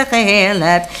בגד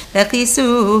תכלת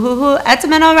וכיסו את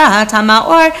מנורת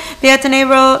המאור ואת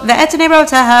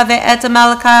נרותיה ואת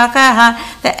מלכיה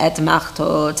ואת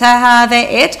מחתותיה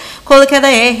ואת כל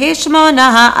כלי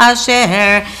שמונה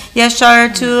אשר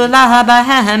ישרתו לה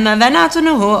בהם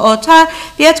ונתנו אותה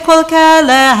ואת כל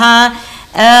כליה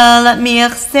אל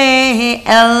מכסה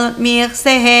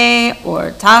אור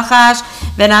תחש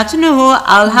ונתנו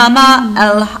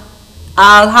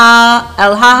על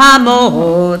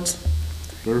ההמות.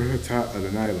 Baruch Ata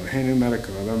Adonai Eloheinu melech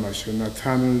haolam asher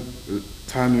natanu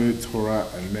Torah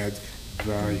emet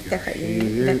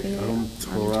v'yachiyim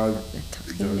Torah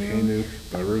Eloheinu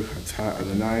Baruch Ata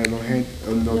Adonai Eloheinu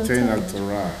noten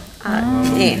Torah.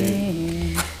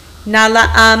 Amen. Nala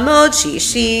amod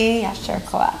shishi asher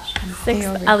koach.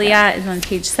 Sixth Aliyah is on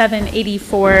page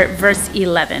 784, verse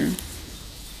 11.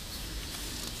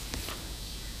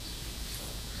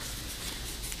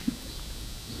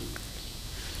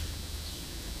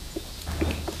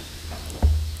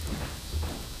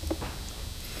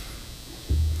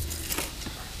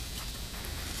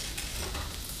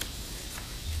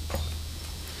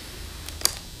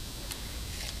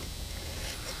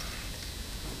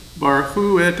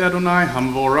 Baruch et Adonai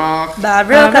Hamvorach.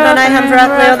 Baruch Adonai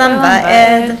Hamvorach le'olam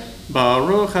va'ed.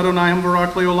 Baruch Adonai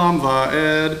Hamvorach le'olam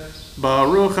va'ed.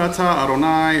 Baruch Ata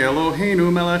Adonai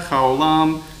Eloheinu melech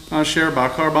haolam asher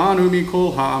bachar banu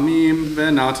mikol ha'amim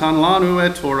v'natan lanu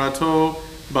et Torato.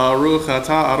 Baruch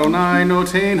Ata Adonai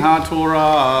noten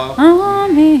ha'Torah.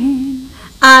 Amen.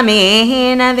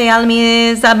 Amen. ועל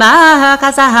מזבח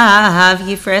הזהב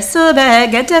יפרסו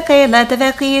בגד תכלת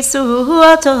וכיסו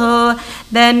אותו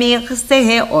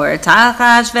במכסה אור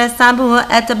תחש ושמו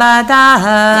את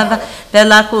בדיו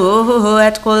ולקחו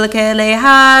את כל כלי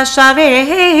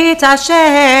השרת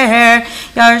אשר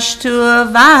ירשתו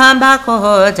בם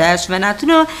בקודש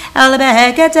ונתנו אל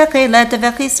בגד תכלת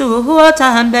וכיסו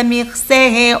אותם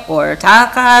במכסה אור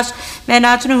תחש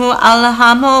ונתנו על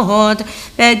המות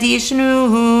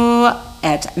ודישנו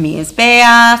את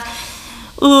מזבח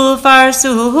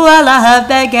ופרסו עליו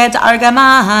בגד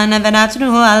ארגמן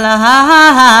ונתנו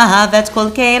עליו את כל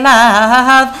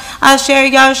כליו אשר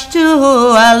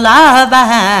ישתו עליו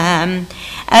בהם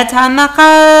את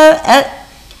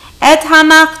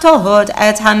המקטות,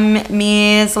 את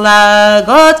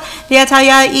המזלגות ואת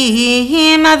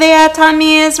היעים ואת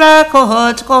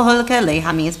המזרקות כל כלי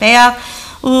המזבח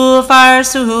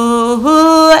ופרסו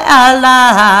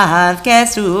עליו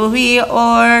כסוי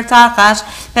אור תחש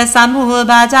ושמו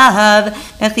בדיו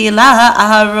וכילה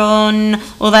אהרון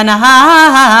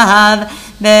ובניו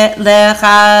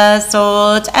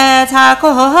ולכסות את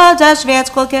הקודש ואת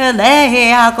כל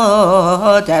כלי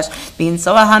הקודש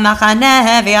בנסוע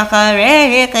המחנה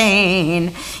ואחרי כן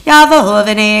יבוא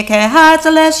בני קהת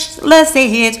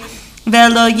לשאת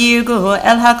ולא ייגעו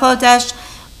אל הקודש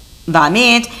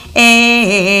ועמית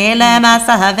אלה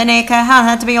מסע בני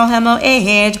קהת ביום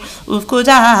המועד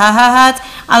ופקודת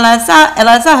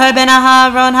אלעזר בן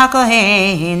אהרון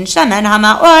הכהן שמן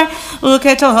המאור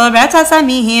וכתורת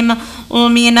הסמים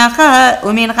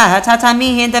ומנחת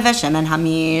התמיד ושמן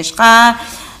המשחה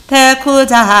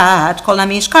פקודת כל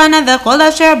המשכן וכל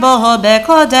אשר בו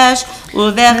בקודש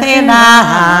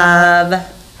ובכליו.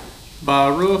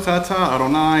 Baruch Ata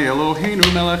Adonai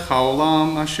Eloheinu melech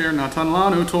haolam asher natan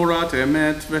lanu Torat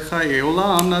emet v'chayei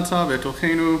olam nata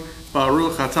v'tochenu.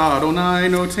 Baruch Ata Adonai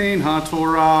noten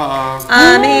ha'Torah.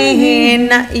 Amen.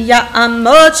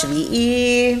 Ya'amot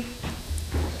shvi'i.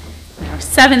 Our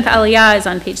seventh Aliyah is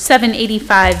on page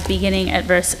 785, beginning at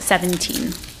verse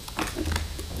 17.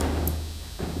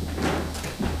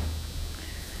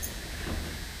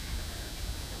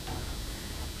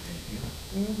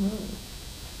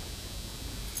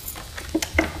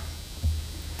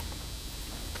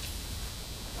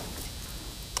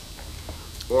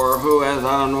 Or who is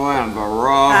Adonai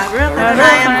Baruch? Baruch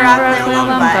Adonai Baruch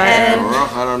Le'olam Va'ed.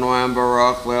 Baruch Adonai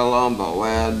Baruch Le'olam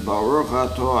Va'ed. Baruch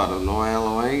Atah Adonai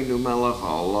Eloheinu melech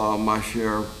haolam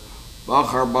asher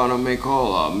bachar banu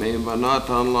mikol ha'amim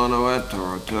v'natan lanu et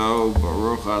Torato.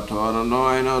 Baruch Atah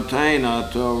Adonai noten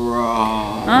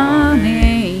haTorah.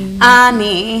 Amen.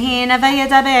 Amen.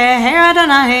 Vayedaber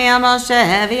Adonai el Moshe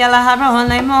v'el Aharon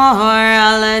lemor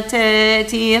al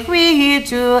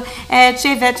tichritu et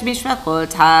shevet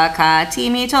mishpachot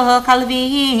hakatim ito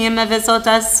kalvim v'zot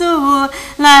asu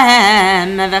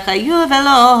lahem v'chayu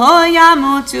v'lo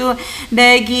yamutu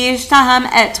begishtam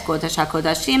et kodesh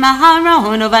hakodashim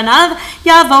Aharon uvanav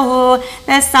yavohu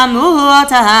v'samu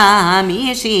otam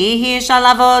ishish al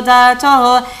avodato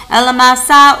el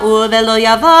masa'u v'lo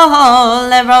yavohu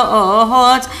lero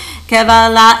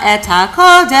kevala et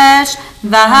hakodesh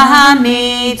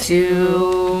v'hamitu.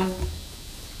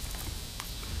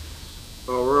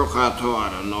 Baruch Atah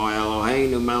Adonai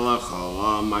Eloheinu melech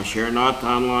haolam asher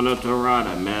natan lanu Torah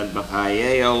emet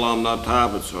b'chayei olam nata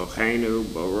b'tzochenu.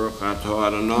 Baruch Atah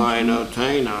Adonai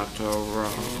noten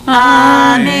haTorah.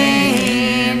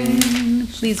 Amen.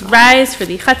 Please rise for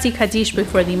the Chatzi Kaddish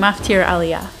before the Maftir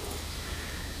Aliyah.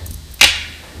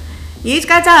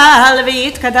 Yitkadal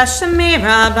v'yitkadash shemi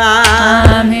rabba.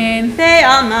 Amen.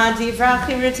 Ve'alma divrach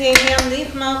hirutei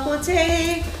v'yamlich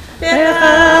malchutei.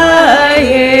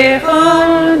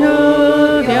 B'chayechon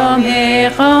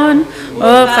u'vyomechon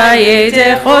u'chayei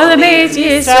techol beit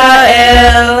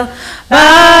Yisrael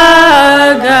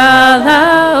b'gala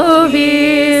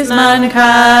u'bizman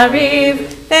kariv.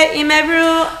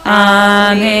 Ve'imeru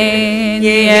Amen.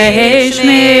 Yehi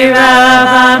shmi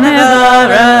rabba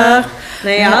mevarach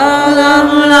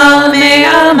Le'olam u'lam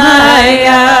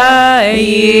me'almaya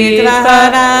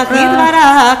Yitvarach,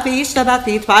 yitvarach, v'yishtabach,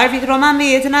 v'yitvar, v'yitromam,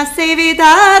 v'yitnaseh,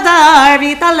 v'yitadar,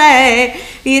 v'yitaleh,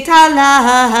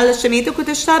 v'yitalal, shemitu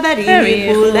kudeshta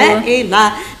barichu le'ela,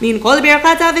 min kol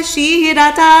birchata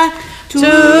v'shirata,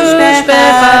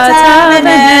 tushbechata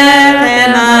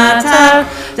v'nechemata,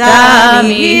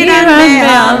 damiran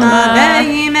me'alma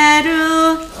ve'imeru.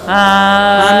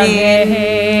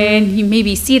 Amen. You may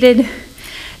be seated.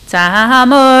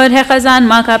 Tahamod hechazan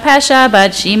malka pesha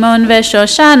bat Shimon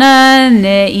v'Shoshana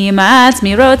ne'imat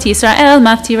mirot Yisrael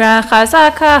maftira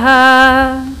chazaka.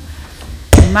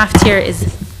 Maftir is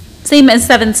same as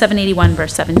 781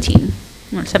 verse 17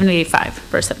 or 785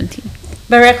 verse 17.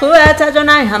 Baruchu et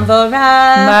Adonai hamvorach.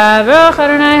 Baruch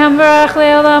Adonai hamvorach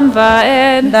le'olam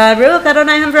va'ed. Baruch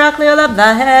Adonai hamvorach le'olam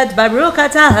va'ed. Baruch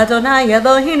atah Adonai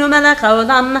Eloheinu melech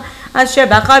haolam asher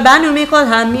bachar banu mikol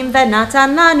hamim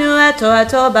v'natan lanu et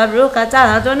Torato. Baruch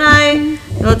atah Adonai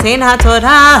noten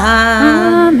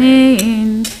haTorah.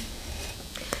 Amen.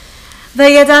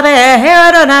 Vayedaber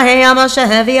Adonai el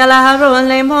Moshe v'el Aharon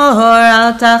lemor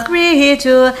al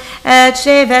tachritu et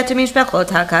shevet mishpachot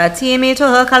hakatim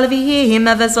ito kalvim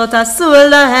v'zot asu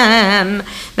lahem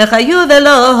v'chayu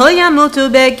v'lo yamutu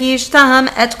begishtam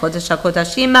et kodesh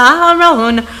hakodashim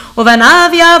Aharon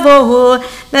uvanav yavohu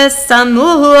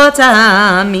v'samu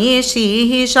otam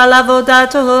ishish al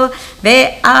avodato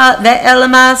ve'el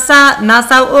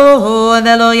masa'u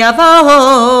v'lo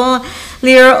yavohu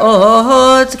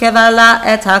lir'ot kevala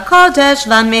et hakodesh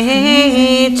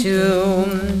v'amitu.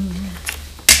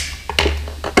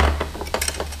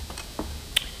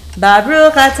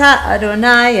 Baruch atah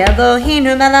Adonai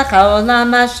Eloheinu melech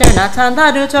haolam asher natan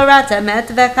lanu Torah emet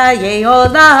v'chayei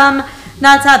olam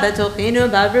nata b'tochenu.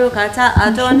 Baruch atah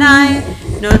Adonai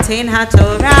noten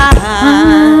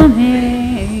haTorah.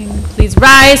 Amen. Please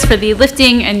rise for the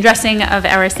lifting and dressing of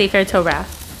our Sefer Torah.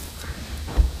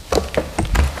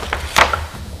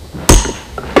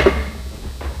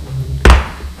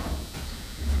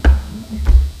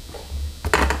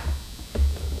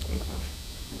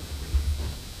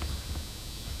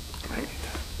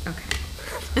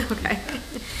 Okay.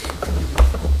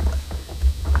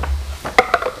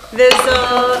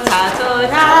 V'zot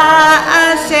haTorah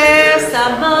asher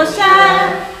sam Moshe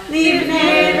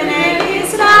livnei bnei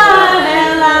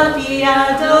Yisrael al pi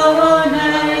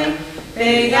Adonai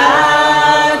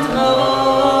beyad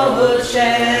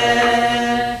Moshe.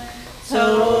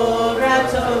 Torah,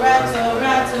 Torah,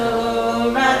 Torah,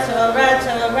 Torah, Torah,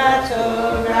 Torah,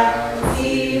 Torah,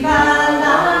 tziva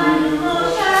lanu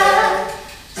Moshe.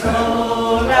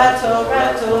 Torah, Torah,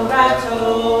 Torah,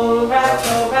 Torah,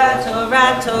 Torah,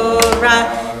 Torah, Torah,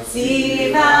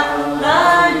 tziva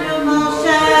lanu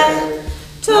Moshe.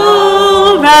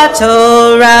 Torah,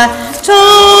 Torah,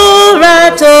 Torah,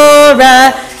 Torah,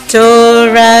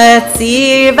 Torah,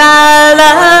 tziva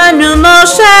lanu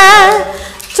Moshe.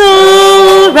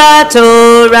 Torah,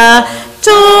 Torah,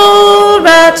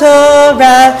 Torah,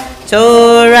 Torah,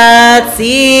 Torah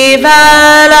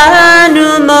tziva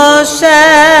lanu Moshe.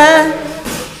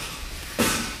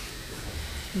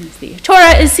 As the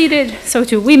Torah is seated, so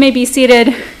too we may be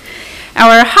seated.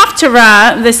 Our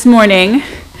Haftarah this morning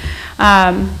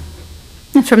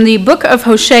from the book of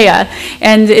Hosea,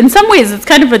 and in some ways it's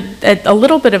kind of a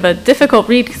little bit of a difficult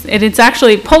read, and it's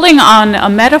actually pulling on a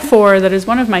metaphor that is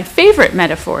one of my favorite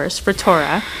metaphors for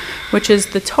Torah, which is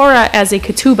the Torah as a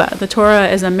ketubah, the Torah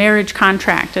as a marriage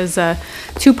contract, as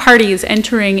two parties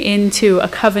entering into a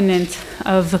covenant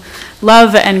of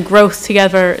love and growth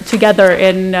together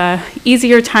in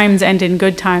easier times and in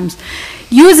good times.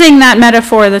 Using that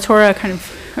metaphor, the Torah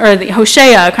the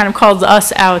Hosea kind of calls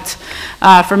us out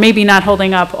for maybe not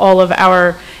holding up all of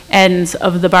our ends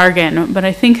of the bargain. But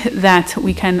I think that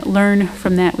we can learn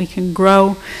from that. We can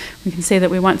grow. We can say that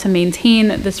we want to maintain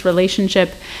this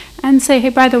relationship and say, hey,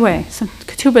 by the way, so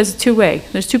ketubah is two-way.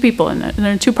 There's two people in it.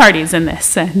 There are two parties in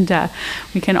this. And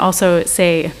we can also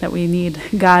say that we need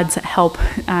God's help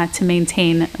to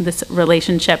maintain this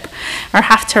relationship. Our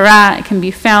Haftarah can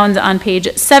be found on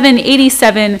page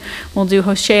 787. We'll do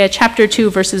Hosea chapter 2,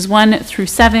 verses 1 through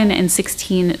 7 and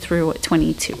 16 through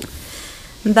 22.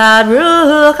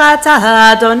 Baruch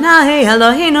atah Adonai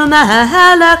Eloheinu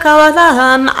melech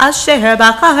haolam asher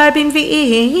bachar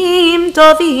b'nvi'im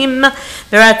tovim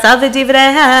v'ratzav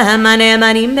v'divreihem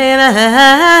הנאמנים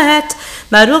באמת.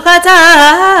 Baruch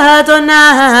atah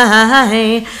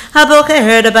Adonai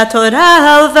הבוחר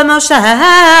בתורה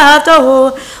ובמושבתו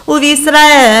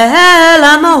ובישראל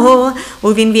עמו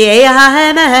ובנביאי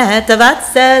האמת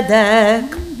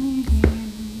והצדק.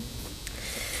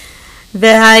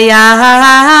 והיה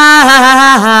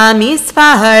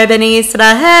מספר בני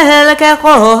ישראל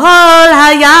ככל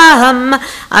הים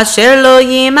אשר לא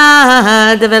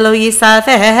יימד ולא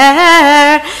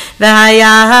יספר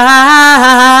והיה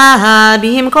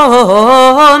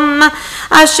במקום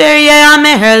אשר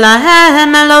יאמר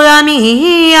להם לא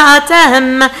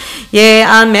ימיעתם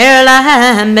יאמר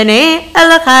להם בני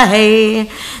אלוהי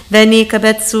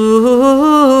ונקבצו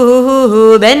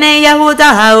בני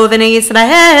יהודה ובני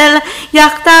ישראל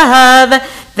יחדיו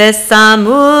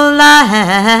ושמו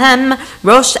להם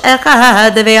ראש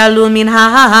אחד ועלו מן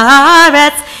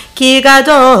הארץ כי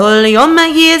גדול יום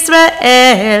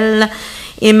ישראל.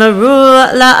 אמרו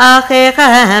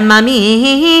לאחיכם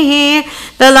עמי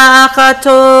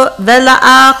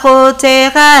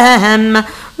ולאחותיכם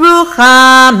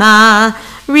רוחמה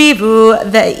ריבו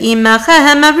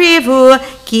ועמכם ריבו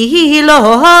כי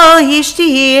לא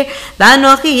אשתי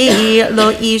ואנוכי לא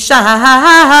אישה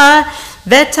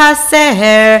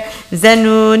ותסר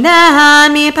זנונה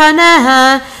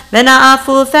מפניה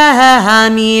ונעפופיה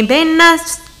מבין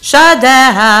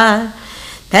שדיה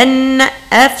פן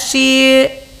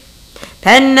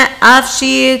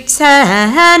אפשי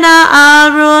תנה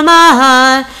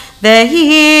ערומה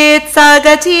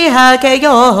והצגתיה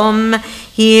כיום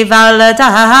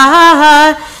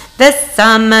היוולדה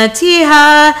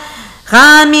ושמתיה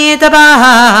במדבר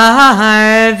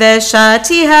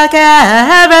ושתיה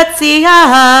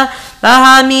כרציה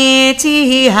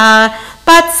והמיתיה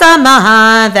בת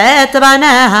שמה ואת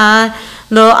בניה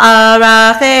לא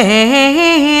ארחם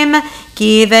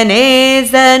כי בני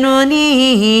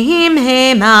זנונים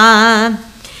המה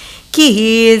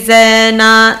כי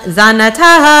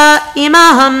זנתה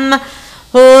עמם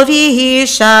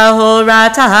הובישה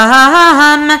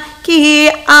הורתם כי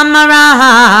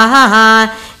אמרה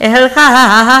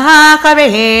אלכה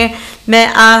קרא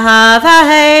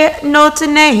מאהבי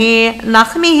נותני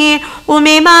לחמי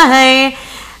וממי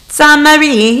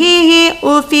צמרי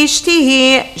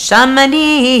ופשתי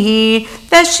שמני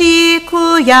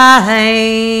ושיקויי.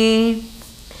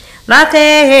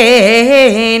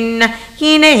 לכן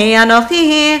הנה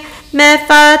אנוכי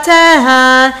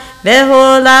מפתה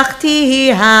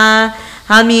והולכתיה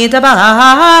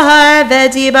המדבר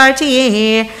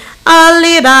ודיברתי על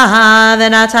ליבה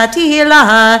ונתתי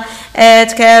לה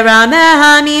את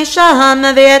כרמיה משם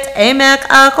ואת עמק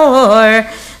החור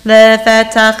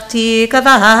לפתח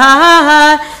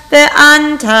תקווה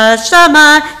ואנתה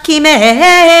שמה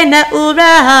כימי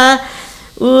נעורה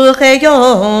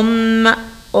וכיום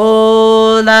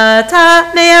עולתה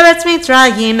מארץ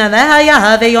מצרים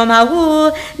והיה ביום ההוא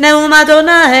נאום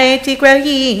אדוני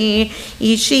תקראי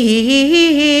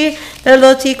אישי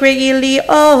ולא תקראי לי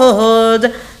עוד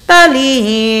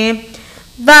בעלי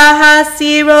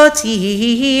והסירותי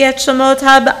את שמות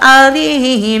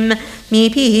הבעלים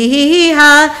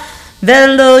מפיה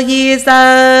ולא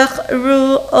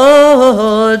יזכרו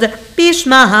עוד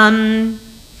בשמם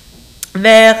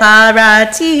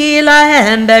וקראתי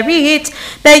להם ברית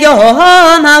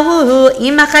ביום ההוא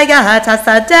עם חיית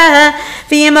השדה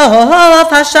ועם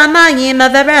עוף השמיים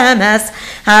ורמס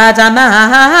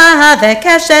האדמה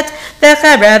וקשת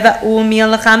וחרב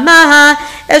ומלחמה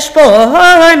אשבור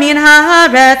מן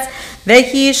הארץ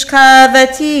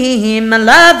והשכבתי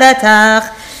לבטח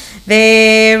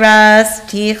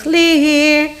ורסתיך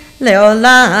לי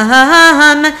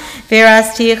לעולם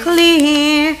ורסתיך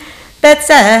לי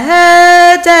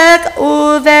בצדק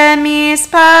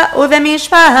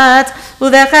ובמשפט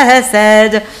ובחסד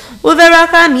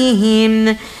וברחמים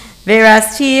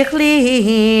ורסתיך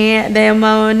לי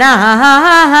באמונה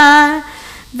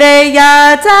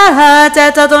וידעת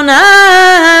את אדוני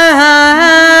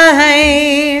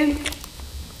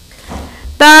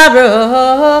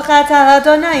ברוך אתה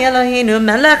אדוני אלוהינו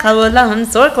מלך העולם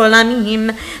צור כל עמים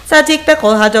צדיק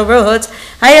בכל הדורות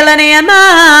האל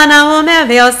הנאמן האומר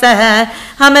ועושה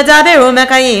המדבר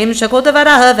ומקיים שכל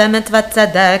דבריו אמת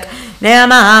וצדק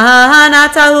נאמן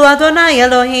אתה הוא אדוני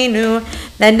אלוהינו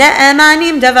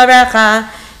ונאמנים דבריך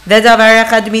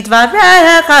ודבריך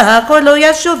מדבריך כל לא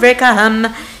ישוב ריקם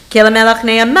כי למלך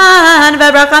נאמן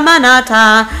ורחמן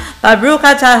אתה ברוך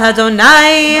אתה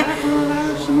אדוני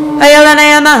האל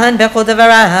הנאמן בכל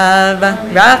דבריו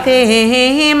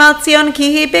רחם על ציון כי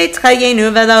היא בית חיינו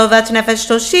ולאהבת נפש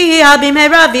תושיע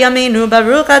במהרה בימינו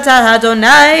ברוך אתה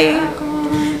אדוני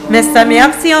משמח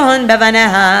ציון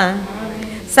בבניה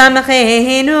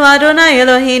שמחנו אדוני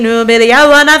אלוהינו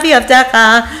באליהו הנביא עבדך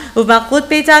ובמלכות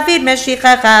בית דוד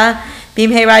משיחך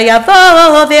במהרה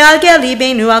יבוא ויגל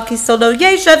ליבנו על כיסאו לא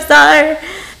ישב זר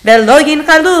ולא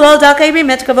ינחלו על דרכי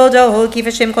את כבודו כי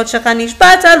בשם קודשך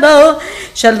נשבעת לו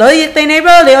שלא יכבה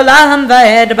נרו לעולם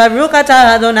ועד ברוך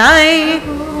אתה אדוני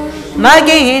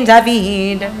מגן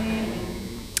דוד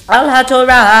על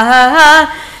התורה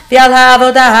ועל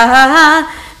העבודה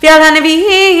ועל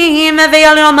הנביאים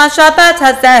ועל יום השבת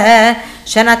הזה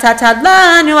שנתת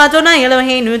לנו אדוני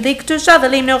אלוהינו לקדושה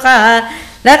ולמנוחה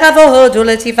לכבוד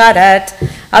ולתפארת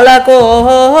על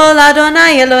הכל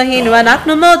אדוני אלוהינו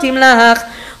אנחנו מודים לך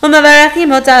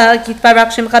ומברכים אותה כי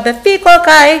יתברך שמך בפי כל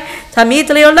חי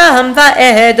תמיד לעולם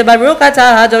ועד ברוך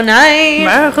אתה אדוני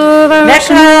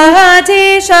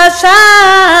מקדיש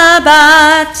השבת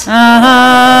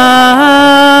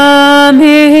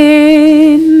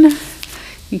Amen.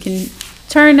 You can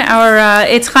turn our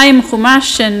Etz Chaim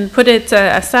Chumash and put it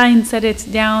aside, set it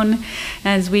down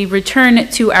as we return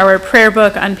to our prayer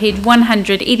book on page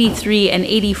 183 and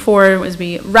 84 as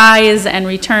we rise and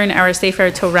return our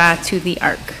Sefer Torah to the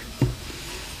Ark.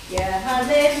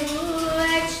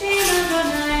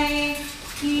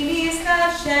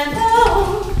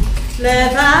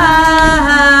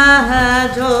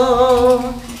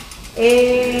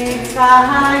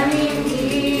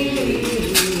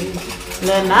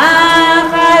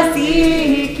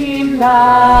 למחזיקים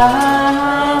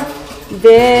לה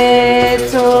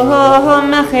בתומכיה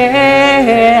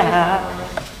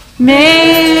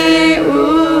מאושר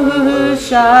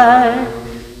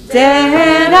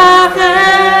דרכיה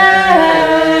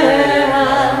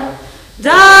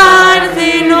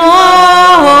דרכי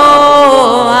נועם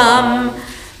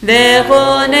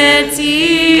וכל נתיבותיה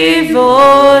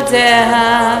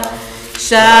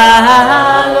שלום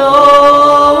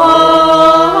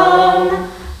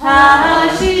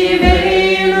השיבנו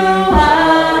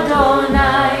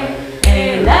אדוני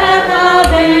אליך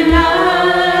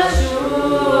ונשובה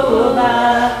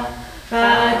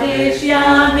קדיש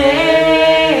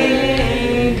ימינו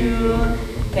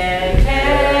כקדם.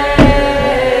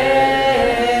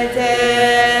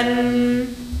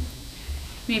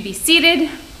 You may be seated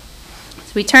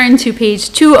as we turn to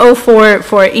page 204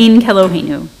 for Ein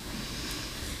Kelohenu.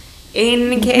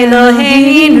 אין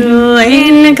כאלוהינו,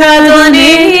 אין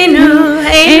כאדוננו,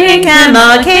 אין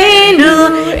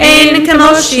כמלכנו, אין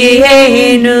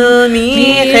כמושיענו,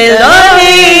 מי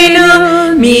כאלוהינו,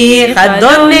 מי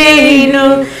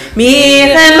כאדוננו, מי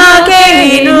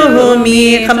כמלכנו,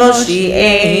 מי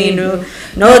כמושיענו.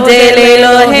 נודה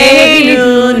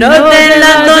לאלוהינו, נודה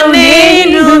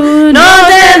לאדוננו,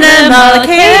 נודה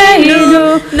למלכנו,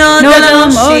 נודה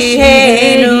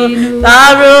למושיענו,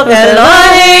 ברוך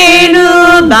אלוהינו,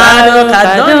 ברוך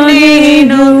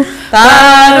אדוננו,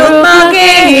 ברוך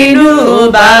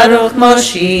מלכנו, ברוך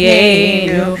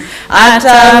מושיענו.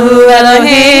 אתה הוא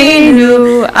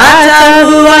אלוהינו, אתה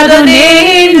הוא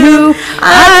אדוננו,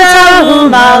 אתה הוא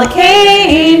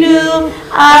מלכנו,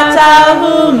 אתה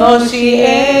הוא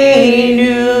מושיענו.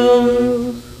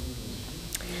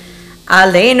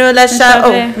 עלינו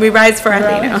לשאול. We rise for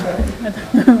עלינו.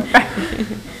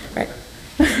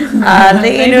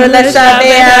 עלינו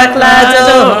לשבח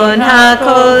לאדון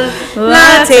הכל,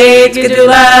 לתת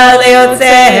גדולה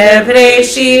ליוצר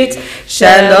בראשית,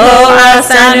 שלא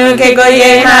עשנו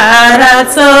כגויי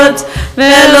הארצות,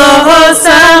 ולא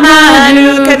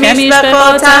שמנו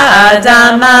כמשפחות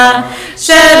האדמה,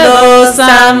 שלא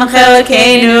שם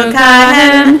חלקנו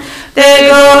כהם,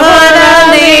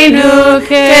 וגורלנו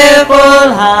ככל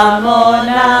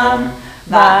המונם,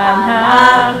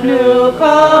 ואנחנו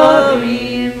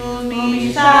קוראים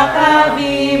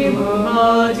ומשתחווים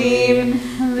ומודים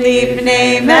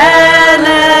לפני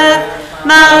מלך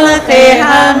מלכי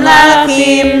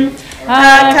המלכים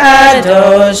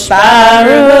הקדוש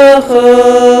ברוך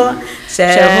הוא,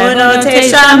 שהוא נוטה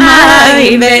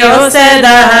שמיים ויוסד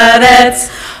הארץ,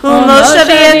 ומושב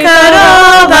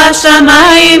יקרו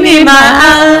בשמיים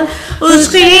ממעל,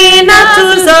 ושכינתו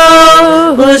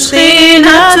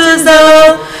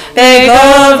זו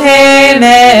בגובהי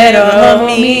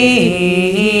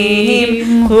מרומים,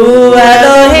 הוא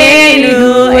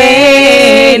אלוהינו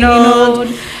אין עוד,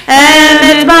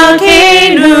 אמת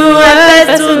מלכנו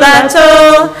אפס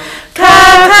זולתו,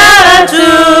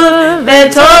 ככתוב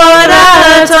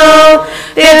בתורתו,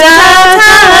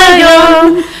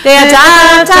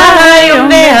 וידעת היום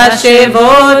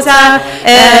והשבותה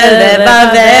אל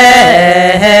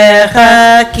לבביך,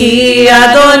 כי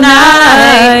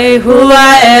אדוני הוא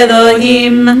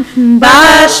האלוהים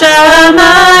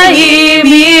בשמיים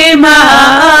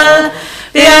ממעל,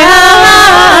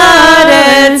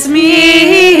 והארץ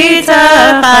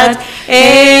מתחת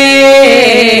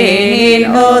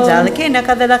אין עוד. על כן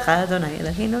נקווה לך אדוני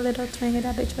אלוהינו לדות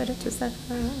וידע בית שבט ושכר.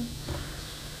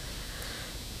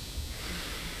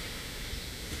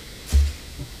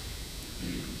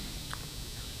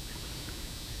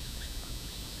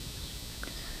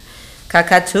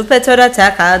 ככתוב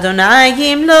בתורתך אדוני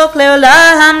ימלוך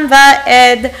לעולם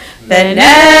ועד,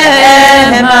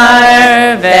 ונאמר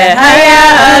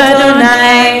והיה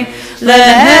אדוני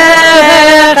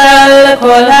להלך על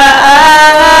כל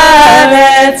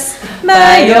הארץ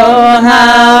ביום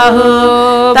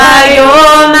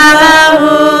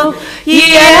ההוא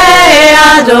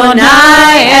יהיה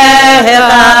אדוני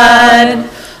אחד,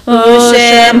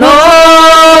 ושמו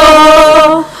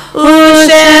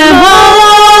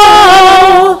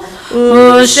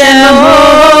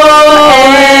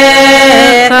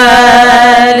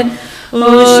אחד,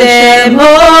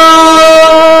 ושמו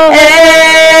אחד.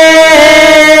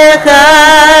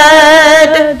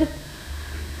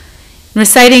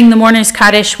 Reciting the Mourner's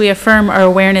Kaddish, we affirm our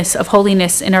awareness of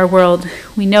holiness in our world.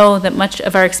 We know that much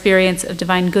of our experience of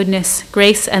divine goodness,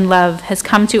 grace, and love has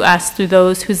come to us through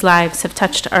those whose lives have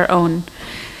touched our own.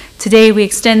 Today, we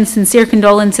extend sincere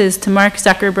condolences to Mark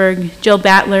Zuckerberg, Jill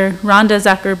Battler, Rhonda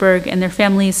Zuckerberg, and their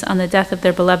families on the death of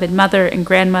their beloved mother and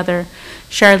grandmother,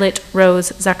 Charlotte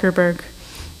Rose Zuckerberg.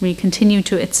 We continue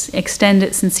to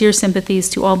extend sincere sympathies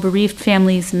to all bereaved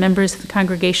families and members of the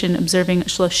congregation observing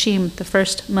Shloshim, the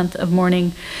first month of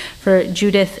mourning, for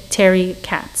Judith Terry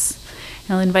Katz.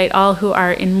 I'll invite all who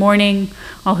are in mourning,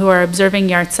 all who are observing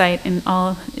Yartzeit, and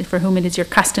all for whom it is your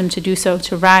custom to do so,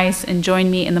 to rise and join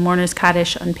me in the Mourner's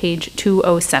Kaddish on page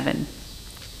 207.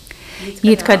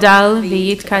 Yitkadal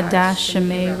v'yitkadash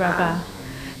shemei Rabbah,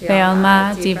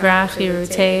 ve'alma divrach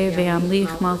yiruteh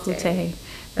ve'amlich malchuteh,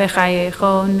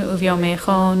 ve'chayechon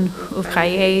uvyomechon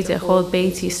uv'chayei dechol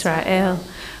beit Yisrael,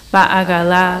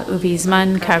 ba'agala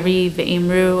uvizman kariv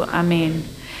ve'imru amen.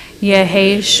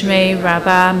 Yehei Shmei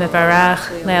Rabbah Mevarach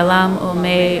Le'elam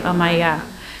Umei Amaya.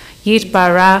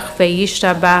 Yitbarach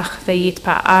ve'yishtabach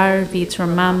ve'yitpa'ar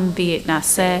v'yitramam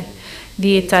v'yitnaseh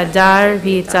v'yitadar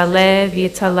v'yitaleh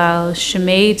v'yitalal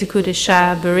Shmei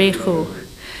D'Kudesha B'richu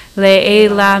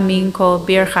Le'ela min kol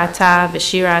birchata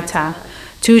v'shirata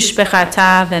tush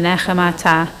bechata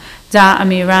v'nechemata da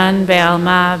amiran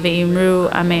ve'alma ve'imru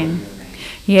amen.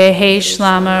 Yehei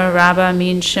Shlama Rabba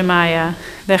min Shemaya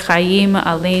v'chayim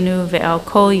aleinu ve'al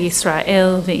kol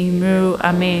Yisrael ve'imru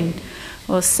amen.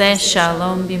 Oseh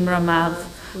shalom bimramav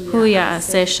hu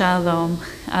ya'aseh shalom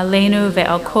aleinu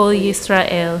ve'al kol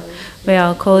Yisrael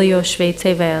ve'al kol yoshvei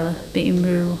tevel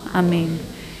ve'imru amen.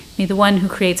 May the one who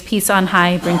creates peace on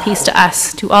high bring peace to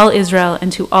us, to all Israel,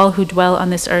 and to all who dwell on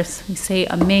this earth. We say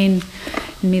amen,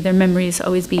 and may their memories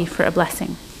always be for a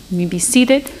blessing. You may be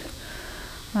seated.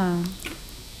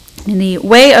 In the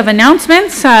way of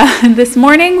announcements, this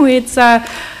morning it's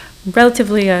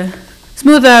relatively a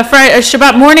smooth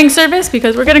Shabbat morning service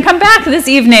because we're going to come back this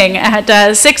evening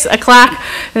at 6 o'clock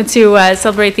to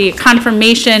celebrate the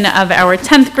confirmation of our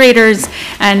 10th graders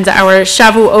and our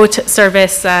Shavuot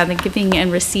service, the giving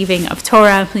and receiving of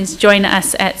Torah. Please join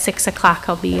us at 6 o'clock.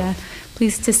 I'll be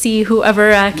pleased to see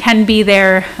whoever can be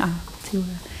there to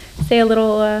say a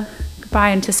little by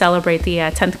and to celebrate the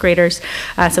 10th graders.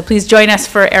 So please join us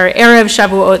for our Erev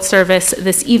Shavuot service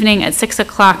this evening at 6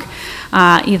 o'clock,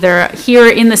 either here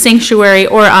in the sanctuary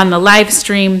or on the live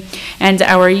stream. And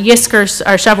our Yisker,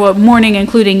 our Shavuot morning,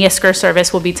 including Yisker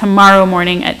service, will be tomorrow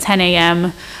morning at 10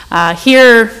 a.m.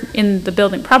 Here in the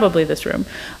building, probably this room.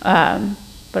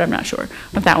 But I'm not sure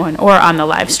of that one, or on the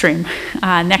live stream.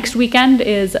 Next weekend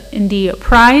is Indy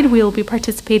Pride. We will be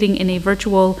participating in a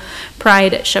virtual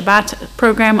Pride Shabbat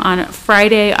program on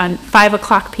Friday on 5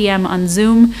 o'clock p.m. on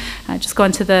Zoom. Just go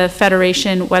onto the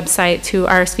Federation website to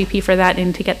RSVP for that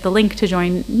and to get the link to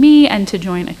join me and to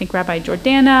join, I think, Rabbi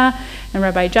Jordana and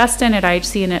Rabbi Justin at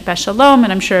IHC and at Beth-El, and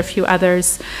I'm sure a few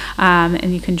others.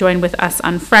 And you can join with us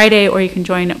on Friday, or you can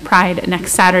join Pride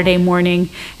next Saturday morning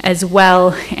as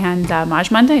well. And Maj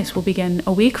Mondays will begin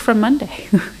a week from Monday.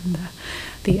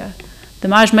 The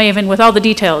Maj Maven with all the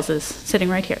details is sitting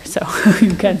right here. So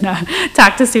you can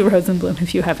talk to Sue Rosenblum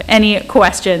if you have any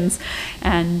questions.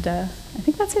 And I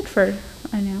think that's it for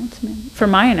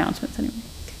my announcements anyway.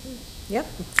 Yep.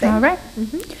 All right.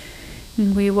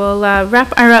 And we will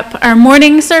wrap up our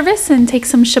morning service and take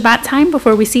some Shabbat time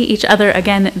before we see each other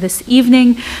again this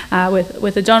evening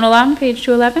with Adon Olam, page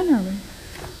 211. Or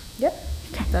Yep,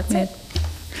 that's it.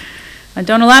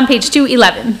 Adon Olam, page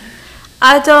 211.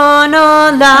 Adon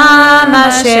Olam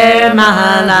asher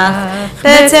malach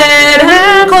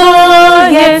b'terem kol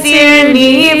yetzir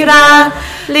nivra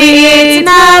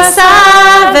להתנסה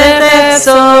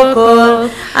ותחסו כל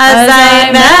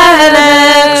אזי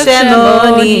מלך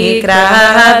שמו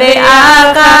נקרא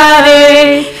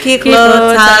ואחרי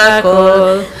ככלות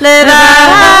הכל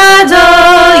לבדו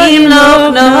ימלוך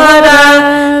נורא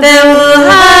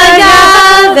והוא היה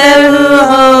והוא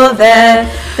הווה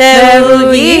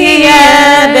והוא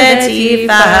יהיה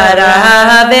בתפארה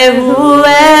והוא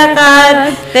אחד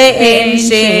ואין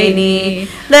שני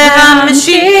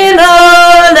להמשילו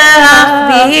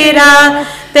להכבירה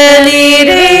בלי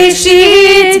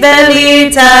ראשית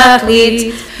בלי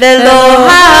תכלית ולא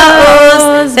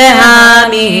העוז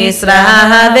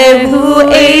והמשרה והוא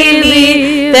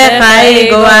אלי וחי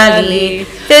גואלי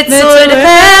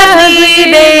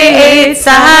וצורכי בעת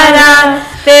צרה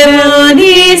והוא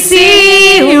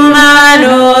ניסי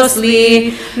ומנוס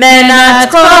לי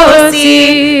מנת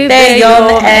כוסי ביום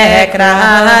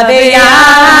אקרא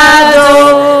בידו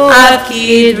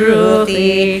אפקיד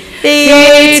רוחי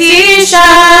והייתי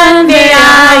שם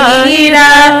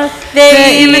בעירה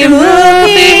ואמרו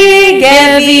לי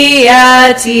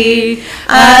גביעתי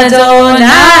אדוני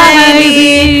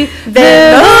לי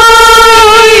ולא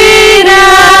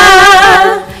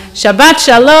Shabbat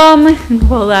Shalom.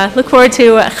 We'll look forward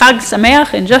to Chag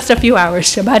Sameach in just a few hours.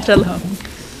 Shabbat Shalom.